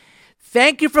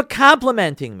 Thank you for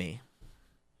complimenting me.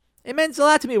 It means a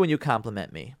lot to me when you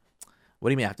compliment me. What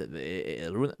do you mean?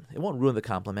 It won't ruin the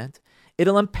compliment.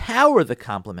 It'll empower the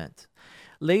compliment.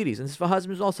 Ladies, and this is for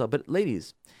husbands also, but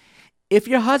ladies, if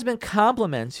your husband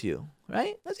compliments you,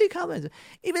 right? Let's say he compliments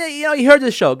you. Even, he heard the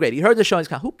show. Great. He heard the show. And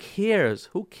who cares?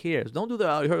 Who cares? Don't do the,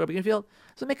 you heard Rabbi Greenfield?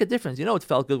 Doesn't make a difference. It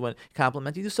felt good when he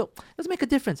complimented you. So it doesn't make a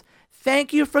difference.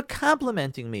 Thank you for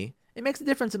complimenting me. It makes a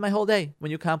difference in my whole day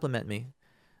when you compliment me.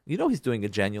 He's doing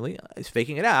it genuinely. He's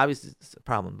faking it out. Obviously, it's a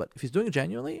problem. But if he's doing it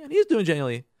genuinely, and he's doing it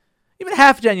genuinely, even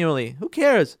half genuinely, who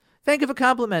cares? Thank you for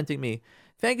complimenting me.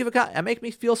 Thank you for it makes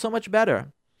me feel so much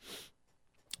better.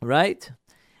 Right?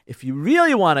 If you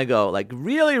really want to go, like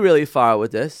really, really far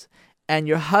with this, and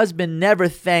your husband never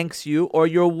thanks you, or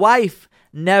your wife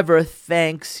never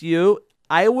thanks you,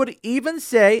 I would even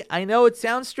say, I know it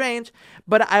sounds strange,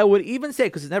 but I would even say,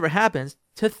 because it never happens,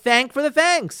 to thank for the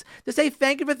thanks. To say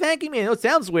thank you for thanking me. I know it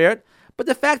sounds weird, but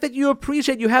the fact that you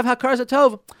appreciate you have Hakaras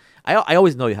Tov. I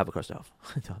always know you have Hakaras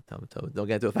Tov. Don't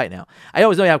get into a fight now. I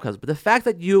always know you have Hakaras, but the fact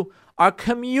that you are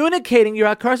communicating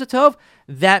your Hakaras Tov,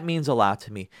 that means a lot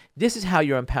to me. This is how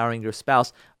you're empowering your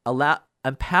spouse,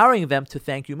 empowering them to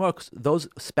thank you more. Because those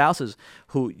spouses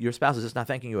who your spouse is just not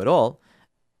thanking you at all,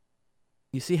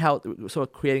 you see how we're sort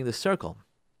of creating this circle.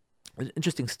 There's an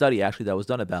interesting study actually that was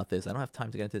done about this. I don't have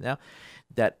time to get into it now.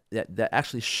 That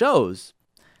actually shows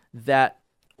that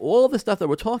all the stuff that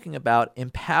we're talking about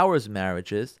empowers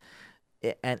marriages,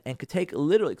 and could take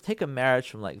a marriage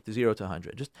from like 0 to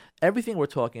 100. Just everything we're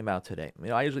talking about today.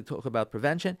 I usually talk about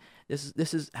prevention.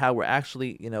 This is how we're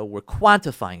actually we're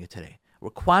quantifying it today.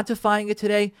 We're quantifying it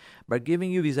today by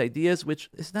giving you these ideas, which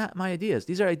is not my ideas.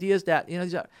 These are ideas that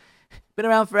these are been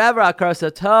around forever. Hakaras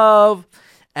Tov.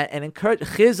 And encourage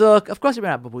chizuk. Of course,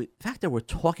 but the fact that we're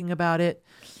talking about it,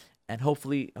 and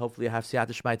hopefully I have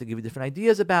Siyata Shmai to give you different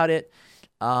ideas about it.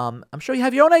 I'm sure you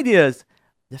have your own ideas.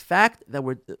 The fact that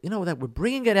we're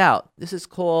bringing it out. This is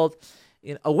called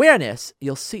awareness.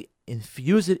 You'll see,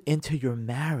 infuse it into your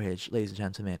marriage, ladies and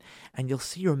gentlemen, and you'll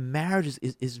see your marriage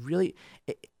is really.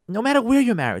 No matter where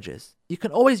your marriage is, you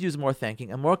can always use more thanking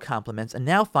and more compliments. And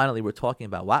now, finally, we're talking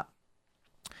about what?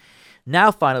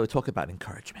 Now, finally, we're talking about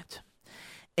encouragement.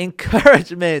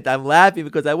 Encouragement. I'm laughing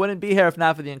because I wouldn't be here if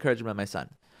not for the encouragement of my son.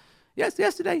 Yes,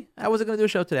 yesterday. I wasn't going to do a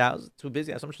show today. I was too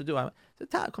busy. I had so much to do. I said,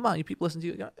 Todd, come on, you people listen to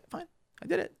you. Fine. I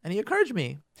did it. And he encouraged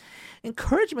me.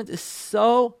 Encouragement is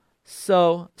so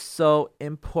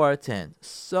important.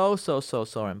 So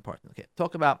important. Okay,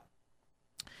 talk about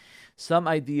some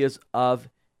ideas of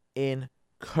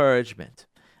encouragement.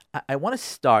 I want to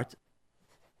start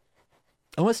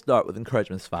I want to start with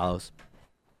encouragement as follows.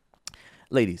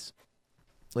 Ladies,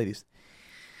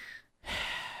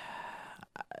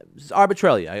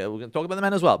 arbitrarily, we're going to talk about the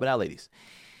men as well, but now ladies.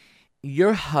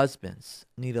 Your husbands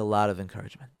need a lot of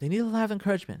encouragement. They need a lot of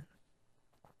encouragement.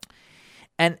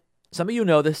 And some of you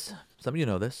know this, some of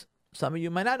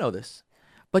you might not know this,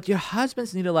 but your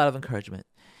husbands need a lot of encouragement.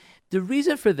 The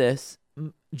reason for this,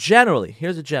 generally,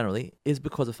 is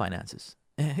because of finances.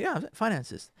 Yeah,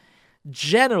 finances.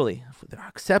 Generally, there are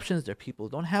exceptions, there are people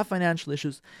who don't have financial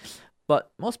issues,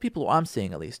 but most people, I'm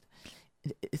seeing at least,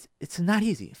 it's not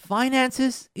easy.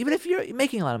 Finances, even if you're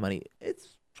making a lot of money, it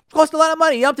costs a lot of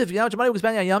money. Yom Tif, you know how much money we're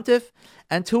spending on Yom Tif?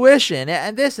 And tuition,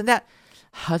 and this and that.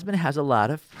 Husband has a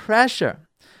lot of pressure.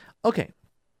 Okay,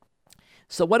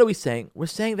 so what are we saying? We're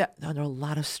saying that they're under a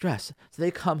lot of stress. So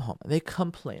they come home, and they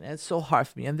complain, and it's so hard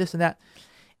for me, and this and that.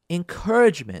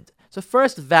 Encouragement. So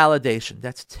first, validation.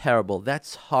 That's terrible.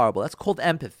 That's horrible. That's called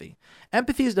empathy.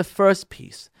 Empathy is the first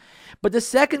piece. But the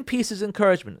second piece is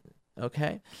encouragement.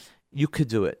 Okay? You could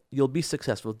do it. You'll be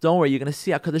successful. Don't worry. You're going to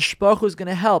see how Kadosh Baruch Hu is going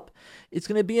to help. It's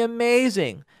going to be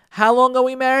amazing. How long are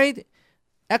we married?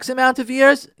 X amount of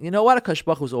years. You know what? Kadosh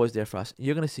Baruch Hu is always there for us.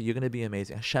 You're going to see. You're going to be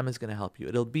amazing. Hashem is going to help you.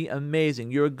 It'll be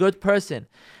amazing. You're a good person.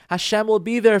 Hashem will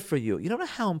be there for you. You don't know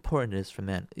how important it is for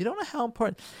men. You don't know how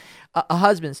important. A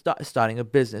husband starting a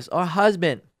business, or a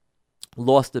husband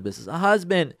lost a business. A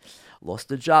husband lost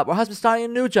a job, or a husband starting a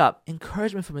new job.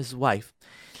 Encouragement from his wife.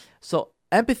 So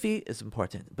empathy is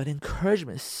important, but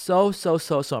encouragement is so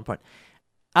important.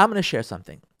 I'm going to share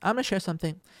something. That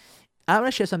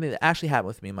actually happened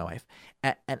with me and my wife.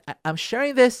 And I'm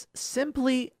sharing this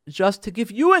simply just to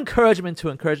give you encouragement,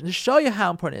 to show you how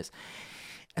important it is.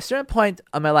 At a certain point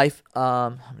in my life,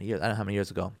 I don't know how many years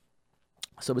ago.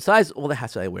 So besides all the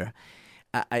hats that I wear,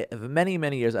 I for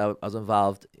many years I was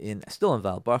still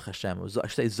involved, Baruch Hashem, I was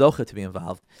actually zocheh to be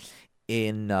involved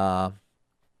in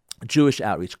Jewish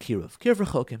outreach, Kiruv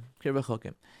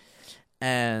Rechokim.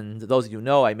 And those of you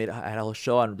know, I had a whole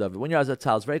show on David. When you're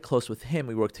Azatal, I was very close with him.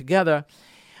 We worked together,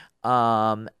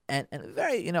 and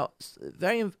very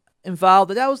very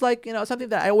involved. And that was like something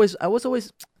that I was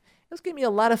always. This gave me a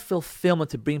lot of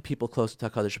fulfillment to bring people closer to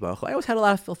HaKadosh Baruch Hu. I always had a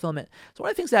lot of fulfillment. So one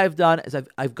of the things that I've done is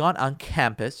I've gone on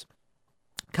campus,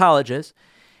 colleges,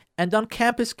 and done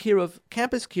campus kiruv.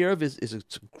 Campus kiruv is a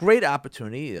great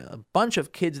opportunity. A bunch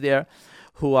of kids there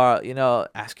who are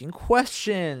asking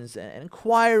questions and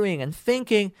inquiring and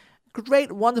thinking.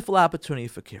 Great, wonderful opportunity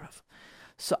for kiruv.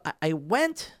 So I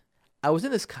was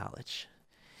in this college.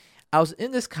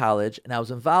 And I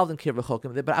was involved in Kiruv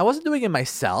Rechokim, but I wasn't doing it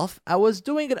myself. I was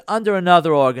doing it under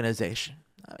another organization.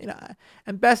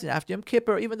 And best after Yom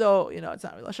Kippur, even though it's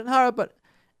not Lashon Hara, but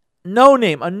a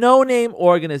no-name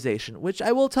organization, which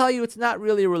I will tell you, it's not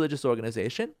really a religious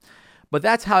organization, but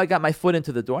that's how I got my foot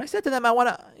into the door. I said to them, I want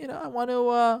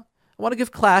to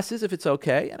give classes if it's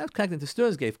okay, and I was connecting to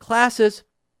students, gave classes.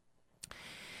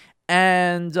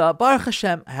 And Baruch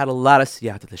Hashem, I had a lot of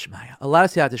siyata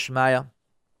d'shmaya.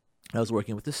 I was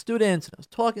working with the students, and I was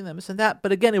talking to them, this and that.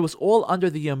 But again, it was all under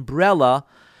the umbrella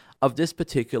of this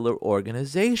particular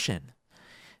organization.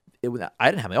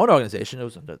 I didn't have my own organization. It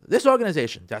was under this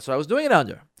organization. That's what I was doing it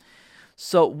under.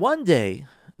 So one day,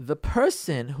 the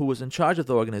person who was in charge of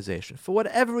the organization, for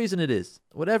whatever reason it is,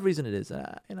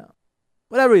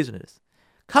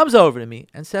 comes over to me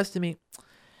and says to me,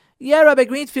 "Yeah, Rabbi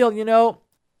Greenfield,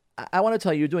 I want to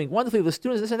tell you, you're doing wonderfully with the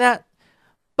students, this and that,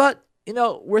 but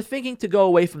we're thinking to go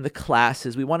away from the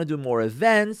classes. We want to do more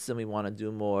events, and we want to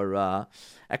do more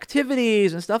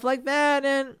activities and stuff like that.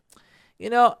 And,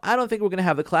 I don't think we're going to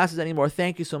have the classes anymore.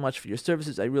 Thank you so much for your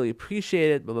services. I really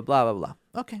appreciate it, blah, blah, blah, blah,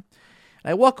 blah." Okay.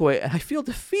 And I walk away, and I feel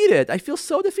defeated. I feel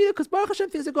so defeated because Baruch Hashem,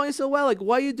 things are going so well. Like,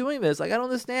 why are you doing this? Like, I don't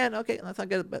understand. Okay, let's not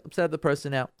get upset at the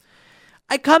person now.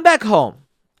 I come back home,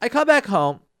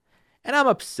 and I'm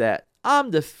upset.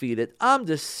 I'm defeated. I'm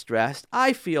distressed.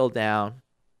 I feel down.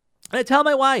 And I tell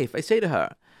my wife, I say to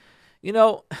her, she's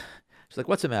like,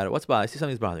 "What's the matter? What's bothering you? I see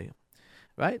something's bothering you."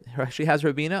 Right? She has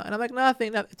her bina, and I'm like,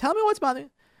 nothing. Tell me what's bothering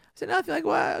you. I said, "Nothing." Like,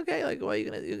 what? Okay, like, what are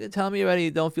you're gonna tell me already?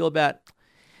 Don't feel bad.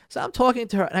 So I'm talking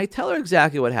to her, and I tell her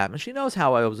exactly what happened. She knows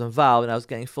how I was involved, and I was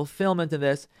getting fulfillment in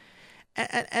this.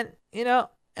 And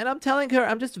I'm telling her,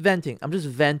 I'm just venting,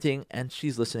 and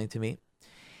she's listening to me.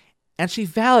 And she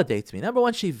validates me. Number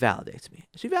one, she validates me.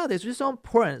 Which is so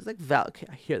important. It's like, okay,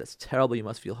 I hear that's terrible. You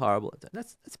must feel horrible.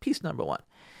 That's piece number one.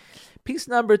 Piece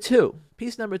number two.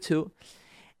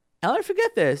 I'll never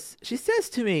forget this. She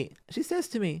says to me,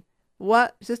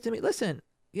 what? She says to me, "Listen,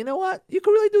 you know what? You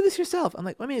could really do this yourself." I'm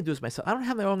like, "What do you mean to do this myself? I don't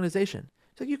have my organization."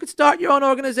 She It's like, you could start your own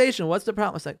organization. What's the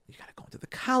problem? It's like, you got to go into the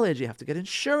college. You have to get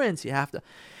insurance. You have to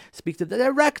speak to the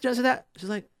directors and that. She's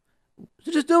like,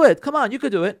 so just do it. Come on, you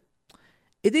could do it.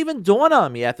 It even dawned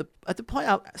on me at the point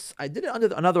I did it under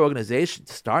another organization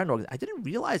to start an organization. I didn't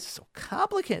realize it's so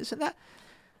complicated. This and that.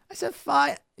 I said,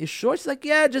 fine. You sure? She's like,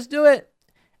 yeah, just do it.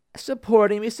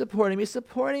 Supporting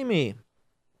me.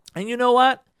 And you know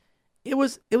what? It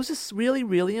was just really,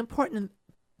 really important.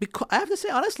 Because I have to say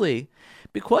honestly,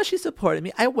 because she supported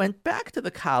me, I went back to the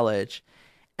college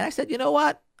and I said, you know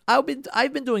what? I've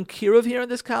been doing kiruv here in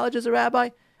this college as a rabbi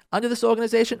under this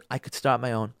organization. I could start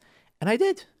my own. And I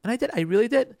did. I really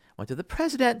did. Went to the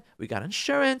president. We got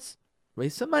insurance,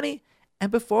 raised some money.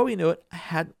 And before we knew it, I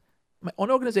had my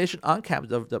own organization on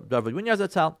campus. Rabbi Yitz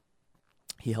Greenfield.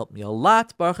 He helped me a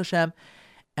lot, Baruch Hashem.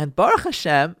 And Baruch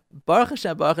Hashem,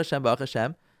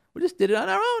 we just did it on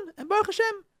our own. And Baruch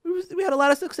Hashem, we had a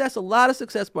lot of success,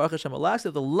 Baruch Hashem, a lot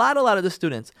of the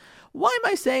students. Why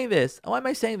am I saying this?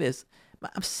 I'm saying this,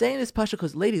 Pasha,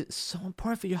 because ladies, it's so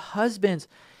important for your husbands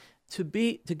to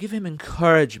give him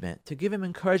encouragement.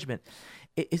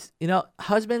 It's,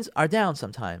 husbands are down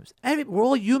sometimes. We're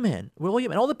all human.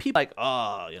 All the people like,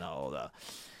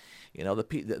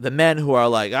 the men who are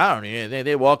like, I don't know,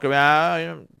 they walk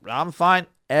around, I'm fine.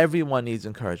 Everyone needs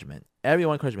encouragement.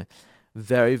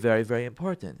 Very, very, very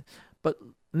important. But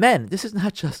men, this is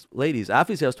not just ladies.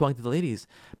 Obviously, I was talking to the ladies.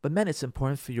 But men, it's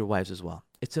important for your wives as well.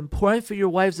 If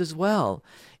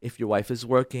your wife is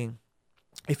working,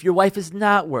 if your wife is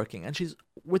not working, and she's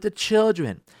with the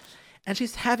children, and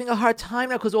she's having a hard time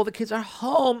now because all the kids are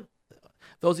home.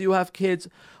 Those of you who have kids,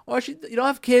 or you don't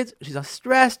have kids, she's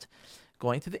stressed,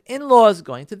 going to the in-laws,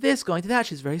 going to this, going to that.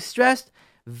 She's very stressed.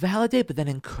 Validate, but then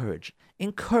encourage.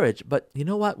 But you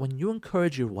know what? When you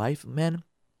encourage your wife, men,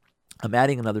 I'm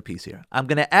adding another piece here. I'm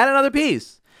going to add another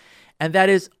piece. And that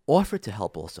is offer to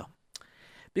help also.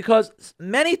 Because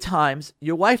many times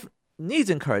your wife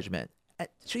needs encouragement.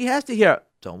 She has to hear,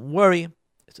 don't worry,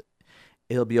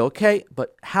 it'll be okay,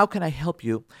 but how can I help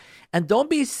you? And don't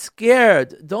be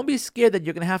scared. Don't be scared that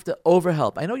you're going to have to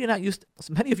overhelp. I know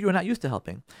many of you are not used to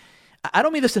helping. I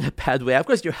don't mean this in a bad way. Of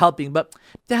course, you're helping, but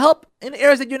to help in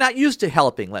areas that you're not used to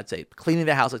helping, let's say, cleaning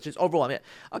the house, it's just overwhelming.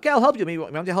 Okay, I'll help you. Maybe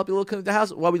I'm going to help you a little clean the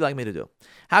house. What would you like me to do?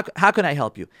 How can I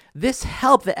help you? This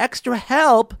help, the extra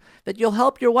help that you'll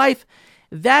help your wife,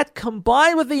 that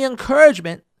combined with the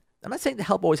encouragement, I'm not saying the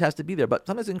help always has to be there, but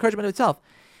sometimes the encouragement itself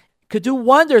could do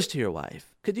wonders to your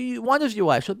wife.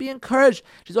 She'll be encouraged.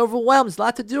 She's overwhelmed. There's a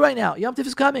lot to do right now. Yom Tov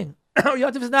is coming.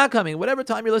 Yom Tov is not coming. Whatever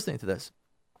time you're listening to this.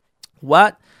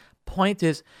 What point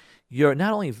is, you're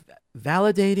not only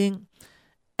validating,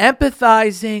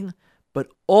 empathizing, but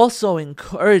also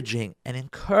encouraging. And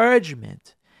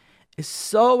encouragement is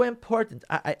so important.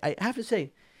 I have to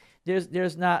say,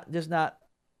 there's not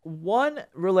one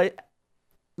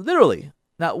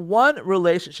not one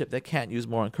relationship that can't use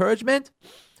more encouragement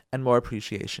and more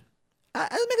appreciation. I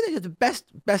make it the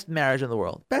best marriage in the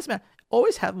world. Best marriage.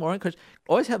 Always have more encouragement.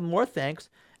 Always have more thanks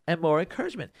and more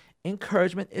encouragement.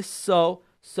 Encouragement is so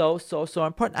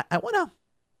important. I want to.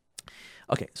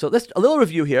 Okay, so let's a little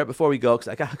review here before we go, because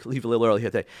I got to leave a little early here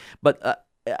today. But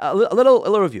a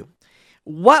little review.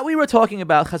 What we were talking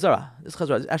about, Chazara. This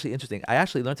Chazara is actually interesting. I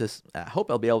actually learned this. I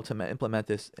hope I'll be able to implement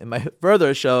this in my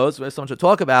further shows where someone should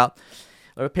talk about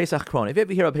or Pesach Kron. If you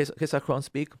ever hear a Pesach Kron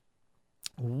speak,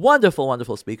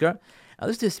 wonderful speaker. Now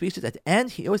listen to his speeches at the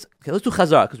end. Let's do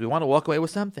Chazara because we want to walk away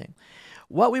with something.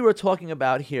 What we were talking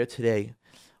about here today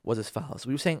was as follows.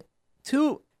 We were saying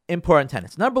two important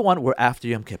tenets. Number one, we're after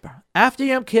Yom Kippur. After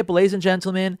Yom Kippur, ladies and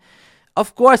gentlemen,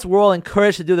 of course, we're all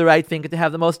encouraged to do the right thing and to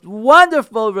have the most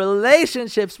wonderful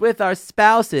relationships with our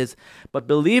spouses. But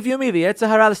believe you me, the Yetzer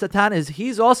Hara, the Satan,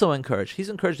 he's also encouraged. He's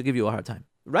encouraged to give you a hard time.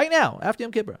 Right now, after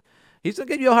Yom Kippur. He's going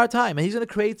to give you a hard time, and he's going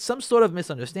to create some sort of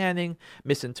misunderstanding,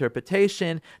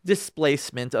 misinterpretation,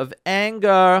 displacement of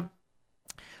anger,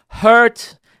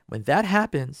 hurt. When that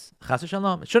happens, chas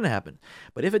v'shalom, it shouldn't happen.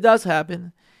 But if it does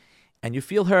happen, and you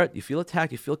feel hurt, you feel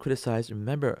attacked, you feel criticized,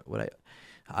 remember what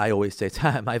I always say,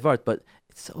 my vart, but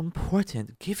it's so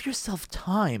important. Give yourself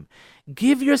time.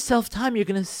 Give yourself time. You're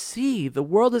going to see the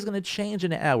world is going to change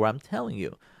in an hour. I'm telling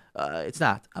you. It's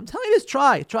not. I'm telling you this.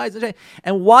 Try.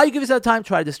 And while you give yourself time,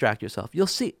 try to distract yourself. You'll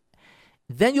see.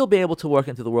 Then you'll be able to work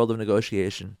into the world of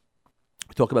negotiation.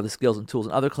 We talk about the skills and tools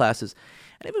in other classes.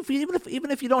 And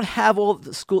even if you don't have all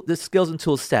the skills and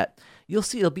tools set, you'll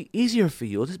see it'll be easier for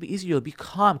you. It'll just be easier. You'll be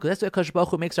calm. Because that's what Akash Baruch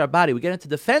Hu makes our body. We get into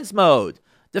defense mode.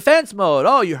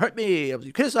 Oh, you hurt me.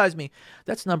 You criticized me.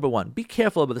 That's number one. Be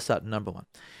careful about the Satan, number one.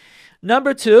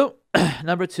 Number two, I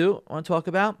want to talk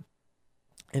about,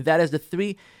 and that is the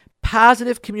three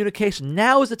positive communication.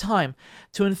 Now is the time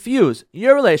to infuse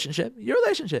your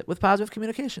relationship with positive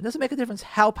communication. It doesn't make a difference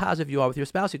how positive you are with your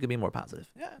spouse. You can be more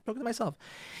positive. Yeah, I'm talking to myself.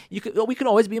 We can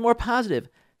always be more positive.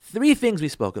 3 things we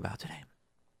spoke about today.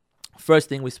 First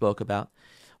thing we spoke about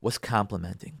was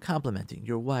complimenting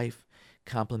your wife,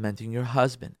 complimenting your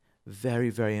husband. Very,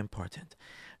 very important.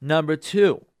 Number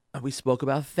 2, we spoke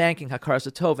about thanking, Hakar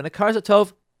Satov. And Hakar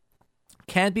Satov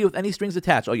can't be with any strings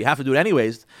attached. Oh, you have to do it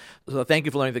anyways, so thank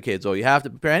you for learning the kids. Or you have to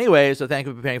prepare anyways, so thank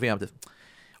you for preparing for Yom Tov.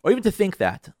 Or even to think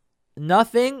that.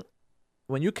 Nothing,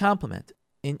 when you compliment,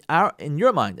 in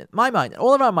your mind, in my mind, in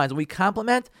all of our minds, when we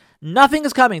compliment, nothing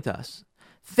is coming to us.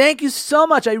 Thank you so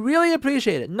much. I really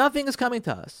appreciate it. Nothing is coming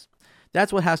to us.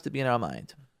 That's what has to be in our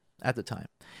mind at the time.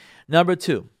 Number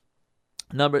 2.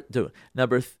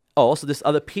 Also this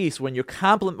other piece, when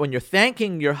you're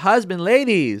thanking your husband,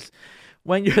 ladies,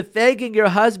 when you're thanking your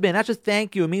husband, not just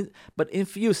thank you, but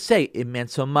if you say, it meant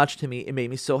so much to me, it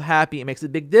made me so happy, it makes a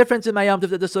big difference in my Yom Tov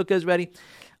that the sukkah is ready.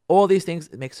 All these things,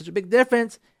 it makes such a big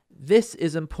difference. This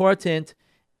is important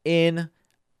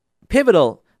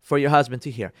pivotal for your husband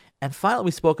to hear. And finally,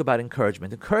 we spoke about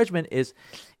encouragement. Encouragement is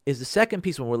the second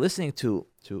piece when we're listening to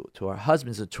our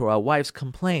husbands or to our wives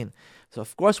complain. So,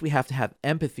 of course, we have to have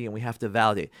empathy and we have to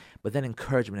validate. But then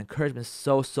encouragement is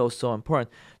so, so, so important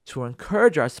to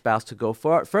encourage our spouse to go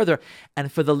further. And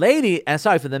for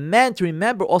the men to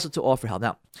remember also to offer help.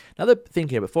 Now, another thing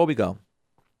here before we go,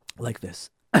 like this.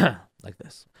 Like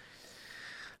this.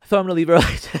 I thought I'm going to leave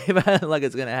early today, but I don't like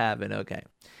it's going to happen. Okay.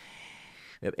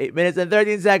 We have 8 minutes and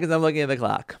 13 seconds. I'm looking at the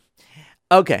clock.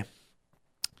 Okay.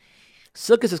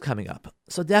 Sukkot is coming up.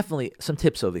 So definitely some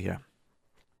tips over here.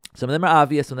 Some of them are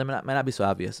obvious, some of them might not be so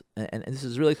obvious. And this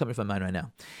is really coming from my mind right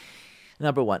now.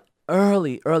 Number 1,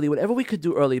 early. Whatever we could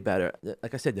do early, better.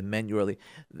 Like I said, the menu early.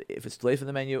 If it's too late for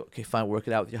the menu, okay, fine, work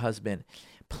it out with your husband.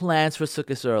 Plans for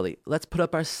Sukkot early. Let's put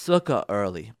up our sukkah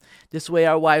early. This way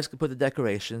our wives can put the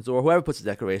decorations, or whoever puts the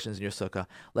decorations in your sukkah.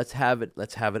 Let's have it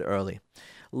early.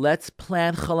 Let's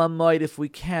plan Chol HaMoed if we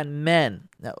can. Men.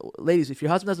 Now, ladies, if your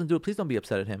husband doesn't do it, please don't be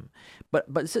upset at him. But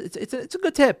it's a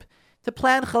good tip to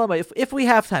plan Chol HaMoed. If we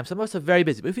have time, some of us are very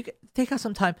busy, but if we take out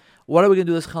some time, what are we going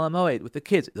to do this Chol HaMoed with the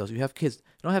kids? Those of you who have kids,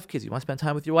 you don't have kids, you want to spend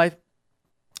time with your wife?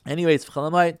 Anyways, Chol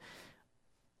HaMoed,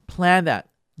 plan that.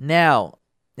 Now,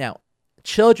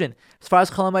 children, as far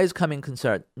as Chol HaMoed is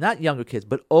concerned, not younger kids,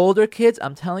 but older kids,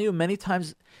 I'm telling you, many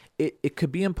times it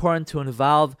could be important to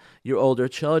involve your older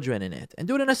children in it. And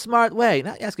do it in a smart way.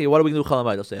 Not asking you, what are we going to do Chol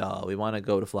HaMoed? They'll say, oh, we want to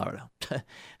go to Florida.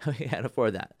 We can't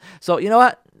afford that. So, you know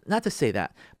what? Not to say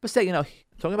that, but say,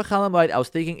 talking about Chol HaMoed, I was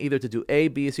thinking either to do A,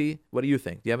 B, C. What do you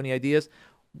think? Do you have any ideas?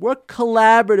 Work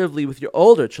collaboratively with your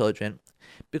older children,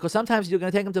 because sometimes you're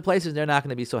going to take them to places and they're not going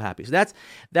to be so happy. So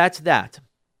that's that.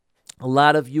 A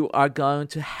lot of you are going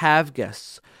to have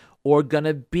guests or going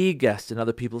to be guests in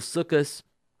other people's sukkahs.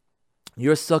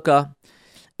 Your sukkah,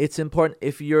 it's important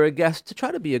if you're a guest to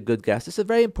try to be a good guest. It's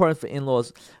very important for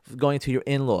in-laws, going to your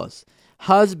in-laws.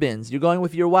 Husbands, you're going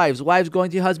with your wives. Wives going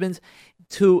to your husbands,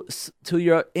 to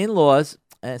your in-laws,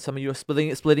 and some of you are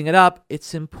splitting it up.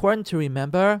 It's important to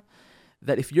remember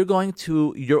that if you're going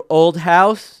to your old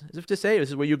house, as if to say, this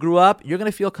is where you grew up, you're going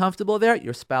to feel comfortable there.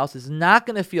 Your spouse is not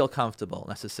going to feel comfortable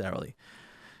necessarily,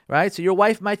 right? So your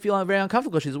wife might feel very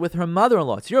uncomfortable. She's with her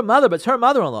mother-in-law. It's your mother, but it's her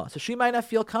mother-in-law. So she might not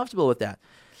feel comfortable with that.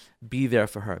 Be there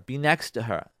for her. Be next to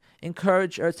her.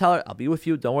 Encourage her. Tell her, I'll be with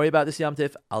you. Don't worry about this Yom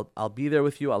Tif. I'll be there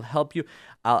with you. I'll help you.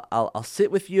 I'll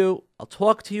sit with you. I'll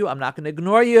talk to you. I'm not going to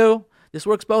ignore you. This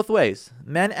works both ways,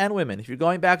 men and women. If you're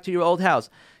going back to your old house,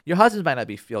 your husband might not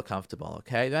feel comfortable,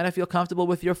 okay? You might not feel comfortable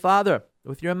with your father,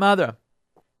 with your mother.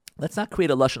 Let's not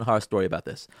create a Lashon Hara story about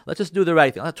this. Let's just do the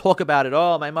right thing. Let's not talk about it.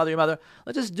 Oh, my mother, your mother.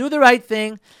 Let's just do the right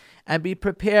thing and be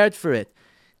prepared for it.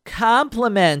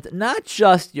 Compliment not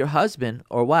just your husband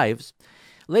or wives.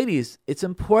 Ladies, it's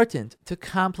important to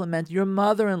compliment your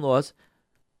mother-in-laws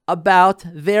about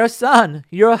their son,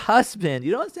 your husband.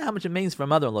 You don't understand how much it means for a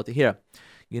mother-in-law to hear.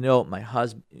 My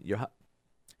husband,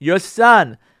 your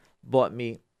son bought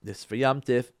me this for Yom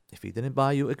Tif. If he didn't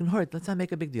buy you, ignore it. Let's not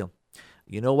make a big deal.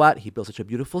 You know what? He built such a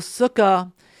beautiful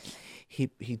sukkah.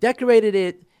 He decorated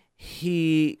it.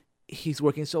 He's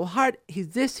working so hard. He's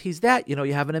this, he's that. You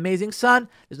have an amazing son.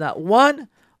 There's not one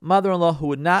mother-in-law who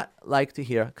would not like to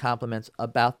hear compliments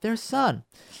about their son.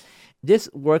 This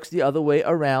works the other way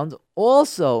around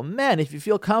also. Men, if you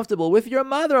feel comfortable with your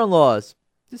mother-in-laws,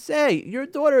 to say, your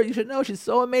daughter, you should know she's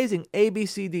so amazing, A, B,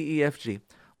 C, D, E, F, G.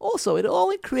 Also, it'll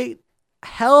only create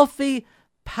healthy,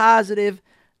 positive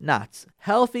knots,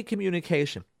 healthy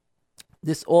communication.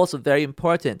 This is also very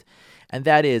important, and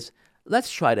that is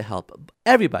let's try to help.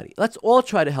 Everybody, let's all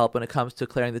try to help when it comes to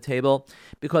clearing the table,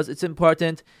 because it's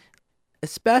important,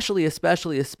 especially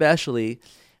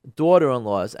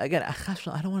daughter-in-laws. Again, I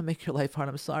don't want to make your life hard.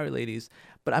 I'm sorry, ladies,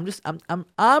 but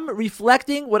I'm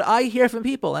reflecting what I hear from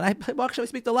people, and I actually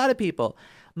speak to a lot of people.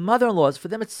 Mother-in-laws, for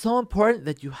them, it's so important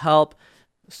that you help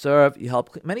serve, you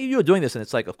help. Many of you are doing this, and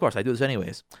it's like, of course, I do this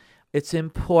anyways. It's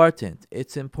important.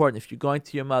 It's important. If you're going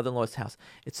to your mother-in-law's house,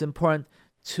 it's important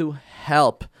to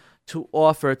help, to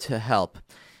offer to help.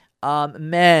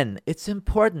 Men, it's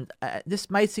important. This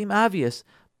might seem obvious,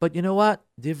 but you know what?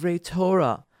 Divrei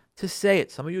Torah, to say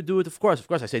it. Some of you do it, of course. Of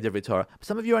course, I say Divrei Torah, but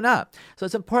some of you are not. So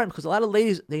it's important because a lot of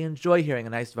ladies, they enjoy hearing a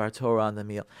nice Dvar Torah on the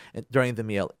meal, during the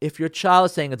meal. If your child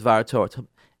is saying a Dvar Torah,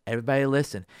 everybody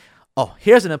listen. Oh,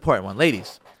 here's an important one,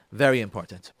 ladies. Very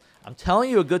important. I'm telling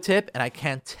you a good tip, and I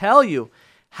can't tell you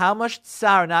how much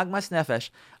tsar, nagmas nefesh,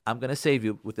 I'm going to save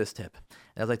you with this tip.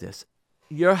 And it's like this.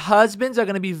 Your husbands are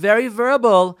going to be very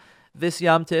verbal this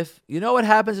Yom Tif. You know what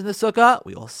happens in the sukkah?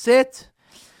 We all sit,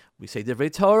 we say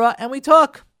Divrei Torah, and we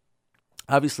talk.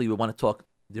 Obviously, we want to talk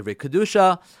Divrei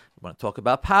Kedusha. We want to talk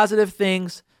about positive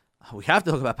things. We have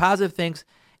to talk about positive things.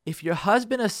 If your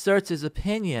husband asserts his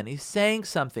opinion, he's saying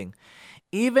something,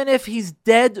 even if he's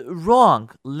dead wrong,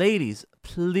 ladies,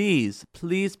 please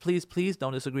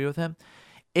don't disagree with him.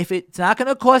 If it's not going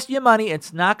to cost you money,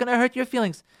 it's not going to hurt your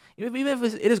feelings. Even if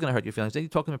it is going to hurt your feelings, then you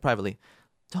talk to him privately.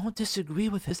 Don't disagree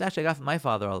with him. This actually I got from my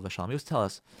father, Olav Shalom. He used to tell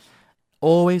us,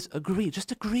 always agree.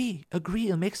 Just agree.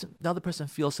 It makes the other person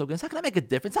feel so good. It's not going to make a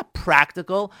difference. It's not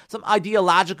practical. Some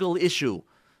ideological issue.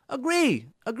 Agree.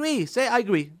 Say, I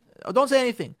agree. Don't say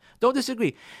anything. Don't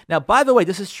disagree. Now, by the way,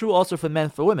 this is true also for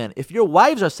men, for women. If your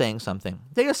wives are saying something,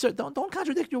 don't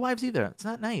contradict your wives either. It's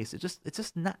not nice. It's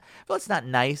just not. Well, it's not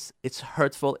nice. It's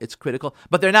hurtful. It's critical.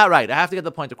 But they're not right. I have to get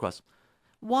the point across.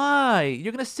 Why?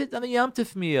 You're going to sit on the Yom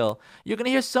Tif meal. You're going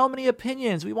to hear so many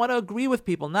opinions. We want to agree with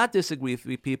people, not disagree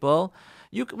with people.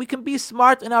 We can be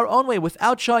smart in our own way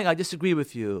without showing I disagree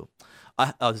with you.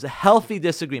 There's a healthy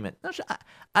disagreement. No,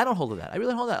 I don't hold to that. I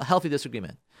really hold to that. A healthy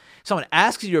disagreement. Someone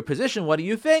asks you your position, what do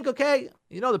you think? Okay,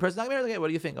 the person's not married. Okay, what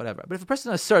do you think? Whatever. But if a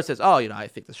person asserts, says, I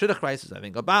think the Shidduch crisis, I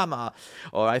think Obama,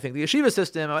 or I think the yeshiva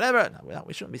system, or whatever. No,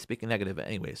 we shouldn't be speaking negative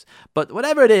anyways. But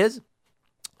whatever it is,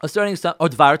 asserting some, or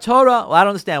Dvar Torah. Well, I don't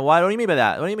understand. What do you mean by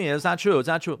that? What do you mean? It's not true.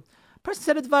 Person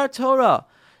said it's Dvar Torah.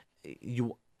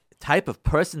 You type of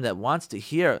person that wants to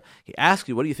hear, he asks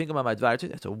you, what do you think about my Dvar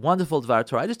Torah? That's a wonderful Dvar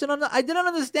Torah. I didn't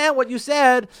understand what you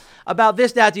said about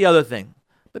this, that, the other thing.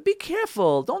 But be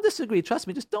careful. Don't disagree. Trust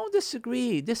me. Just don't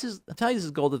disagree. I'm telling you, this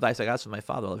is gold advice I got from my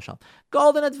father.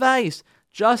 Golden advice.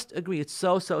 Just agree. It's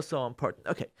so important.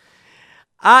 Okay.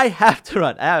 I have to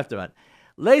run.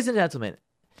 Ladies and gentlemen,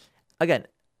 again,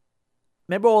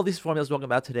 remember all these formulas we're talking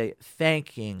about today?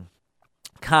 Thanking,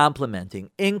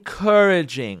 complimenting,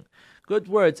 encouraging. Good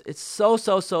words. It's so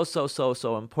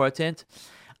important.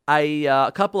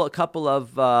 A couple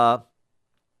of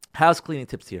house cleaning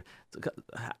tips here.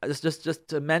 Just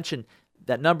to mention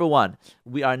that, number one,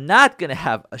 we are not going to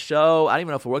have a show. I don't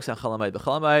even know if it works on Chol Hamoed, but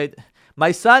Chol Hamoed,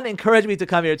 my son encouraged me to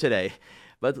come here today.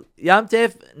 But Yom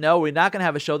Tif, no, we're not going to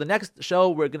have a show. The next show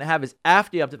we're going to have is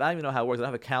after Yom Tif. I don't even know how it works. I don't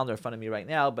have a calendar in front of me right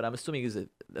now, but I'm assuming it's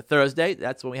a Thursday.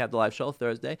 That's when we have the live show,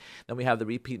 Thursday. Then we have the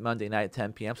repeat Monday night at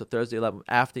 10 p.m., so Thursday 11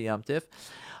 after Yom Tif.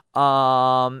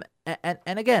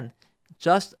 And again,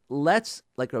 just let's,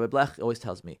 like Rabbi Blech always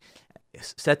tells me,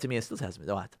 said to me and still tells me,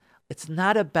 what? It's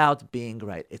not about being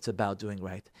right. It's about doing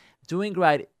right. Doing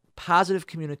right, positive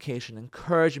communication,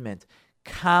 encouragement,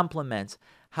 compliments,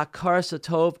 hakar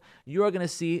satov. You are going to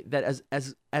see that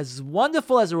as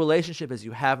wonderful as a relationship as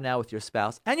you have now with your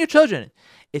spouse and your children,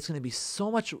 it's going to be so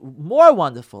much more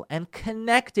wonderful and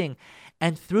connecting.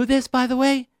 And through this, by the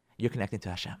way, you're connecting to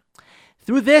Hashem.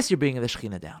 Through this, you're bringing the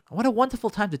Shekhinah down. What a wonderful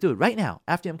time to do it right now,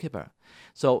 after Yom Kippur.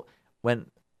 So when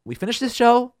we finish this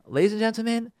show, ladies and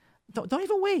gentlemen, don't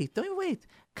even wait.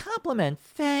 Compliment,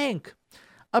 thank,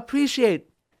 appreciate,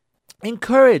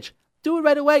 encourage. Do it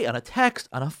right away on a text,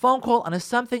 on a phone call, on a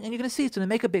something, and you're going to see it's going to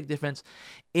make a big difference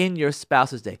in your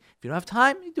spouse's day. If you don't have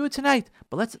time, you do it tonight.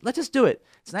 But let's just do it.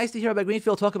 It's nice to hear Rabbi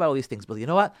Greenfield talk about all these things, but you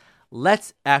know what?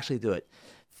 Let's actually do it.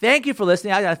 Thank you for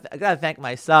listening. I got to thank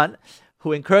my son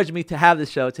who encouraged me to have this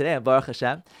show today, and Baruch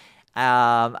Hashem.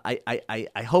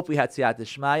 I hope we had Siyat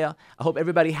D'Shmaya. I hope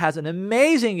everybody has an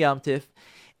amazing Yom Tif,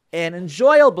 an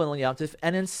enjoyable Yom Tif,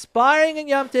 an inspiring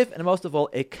Yom Tif, and most of all,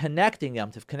 a connecting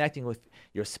Yom Tif, connecting with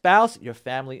your spouse, your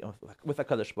family, with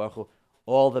HaKadosh Baruch Hu.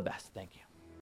 All the best. Thank you.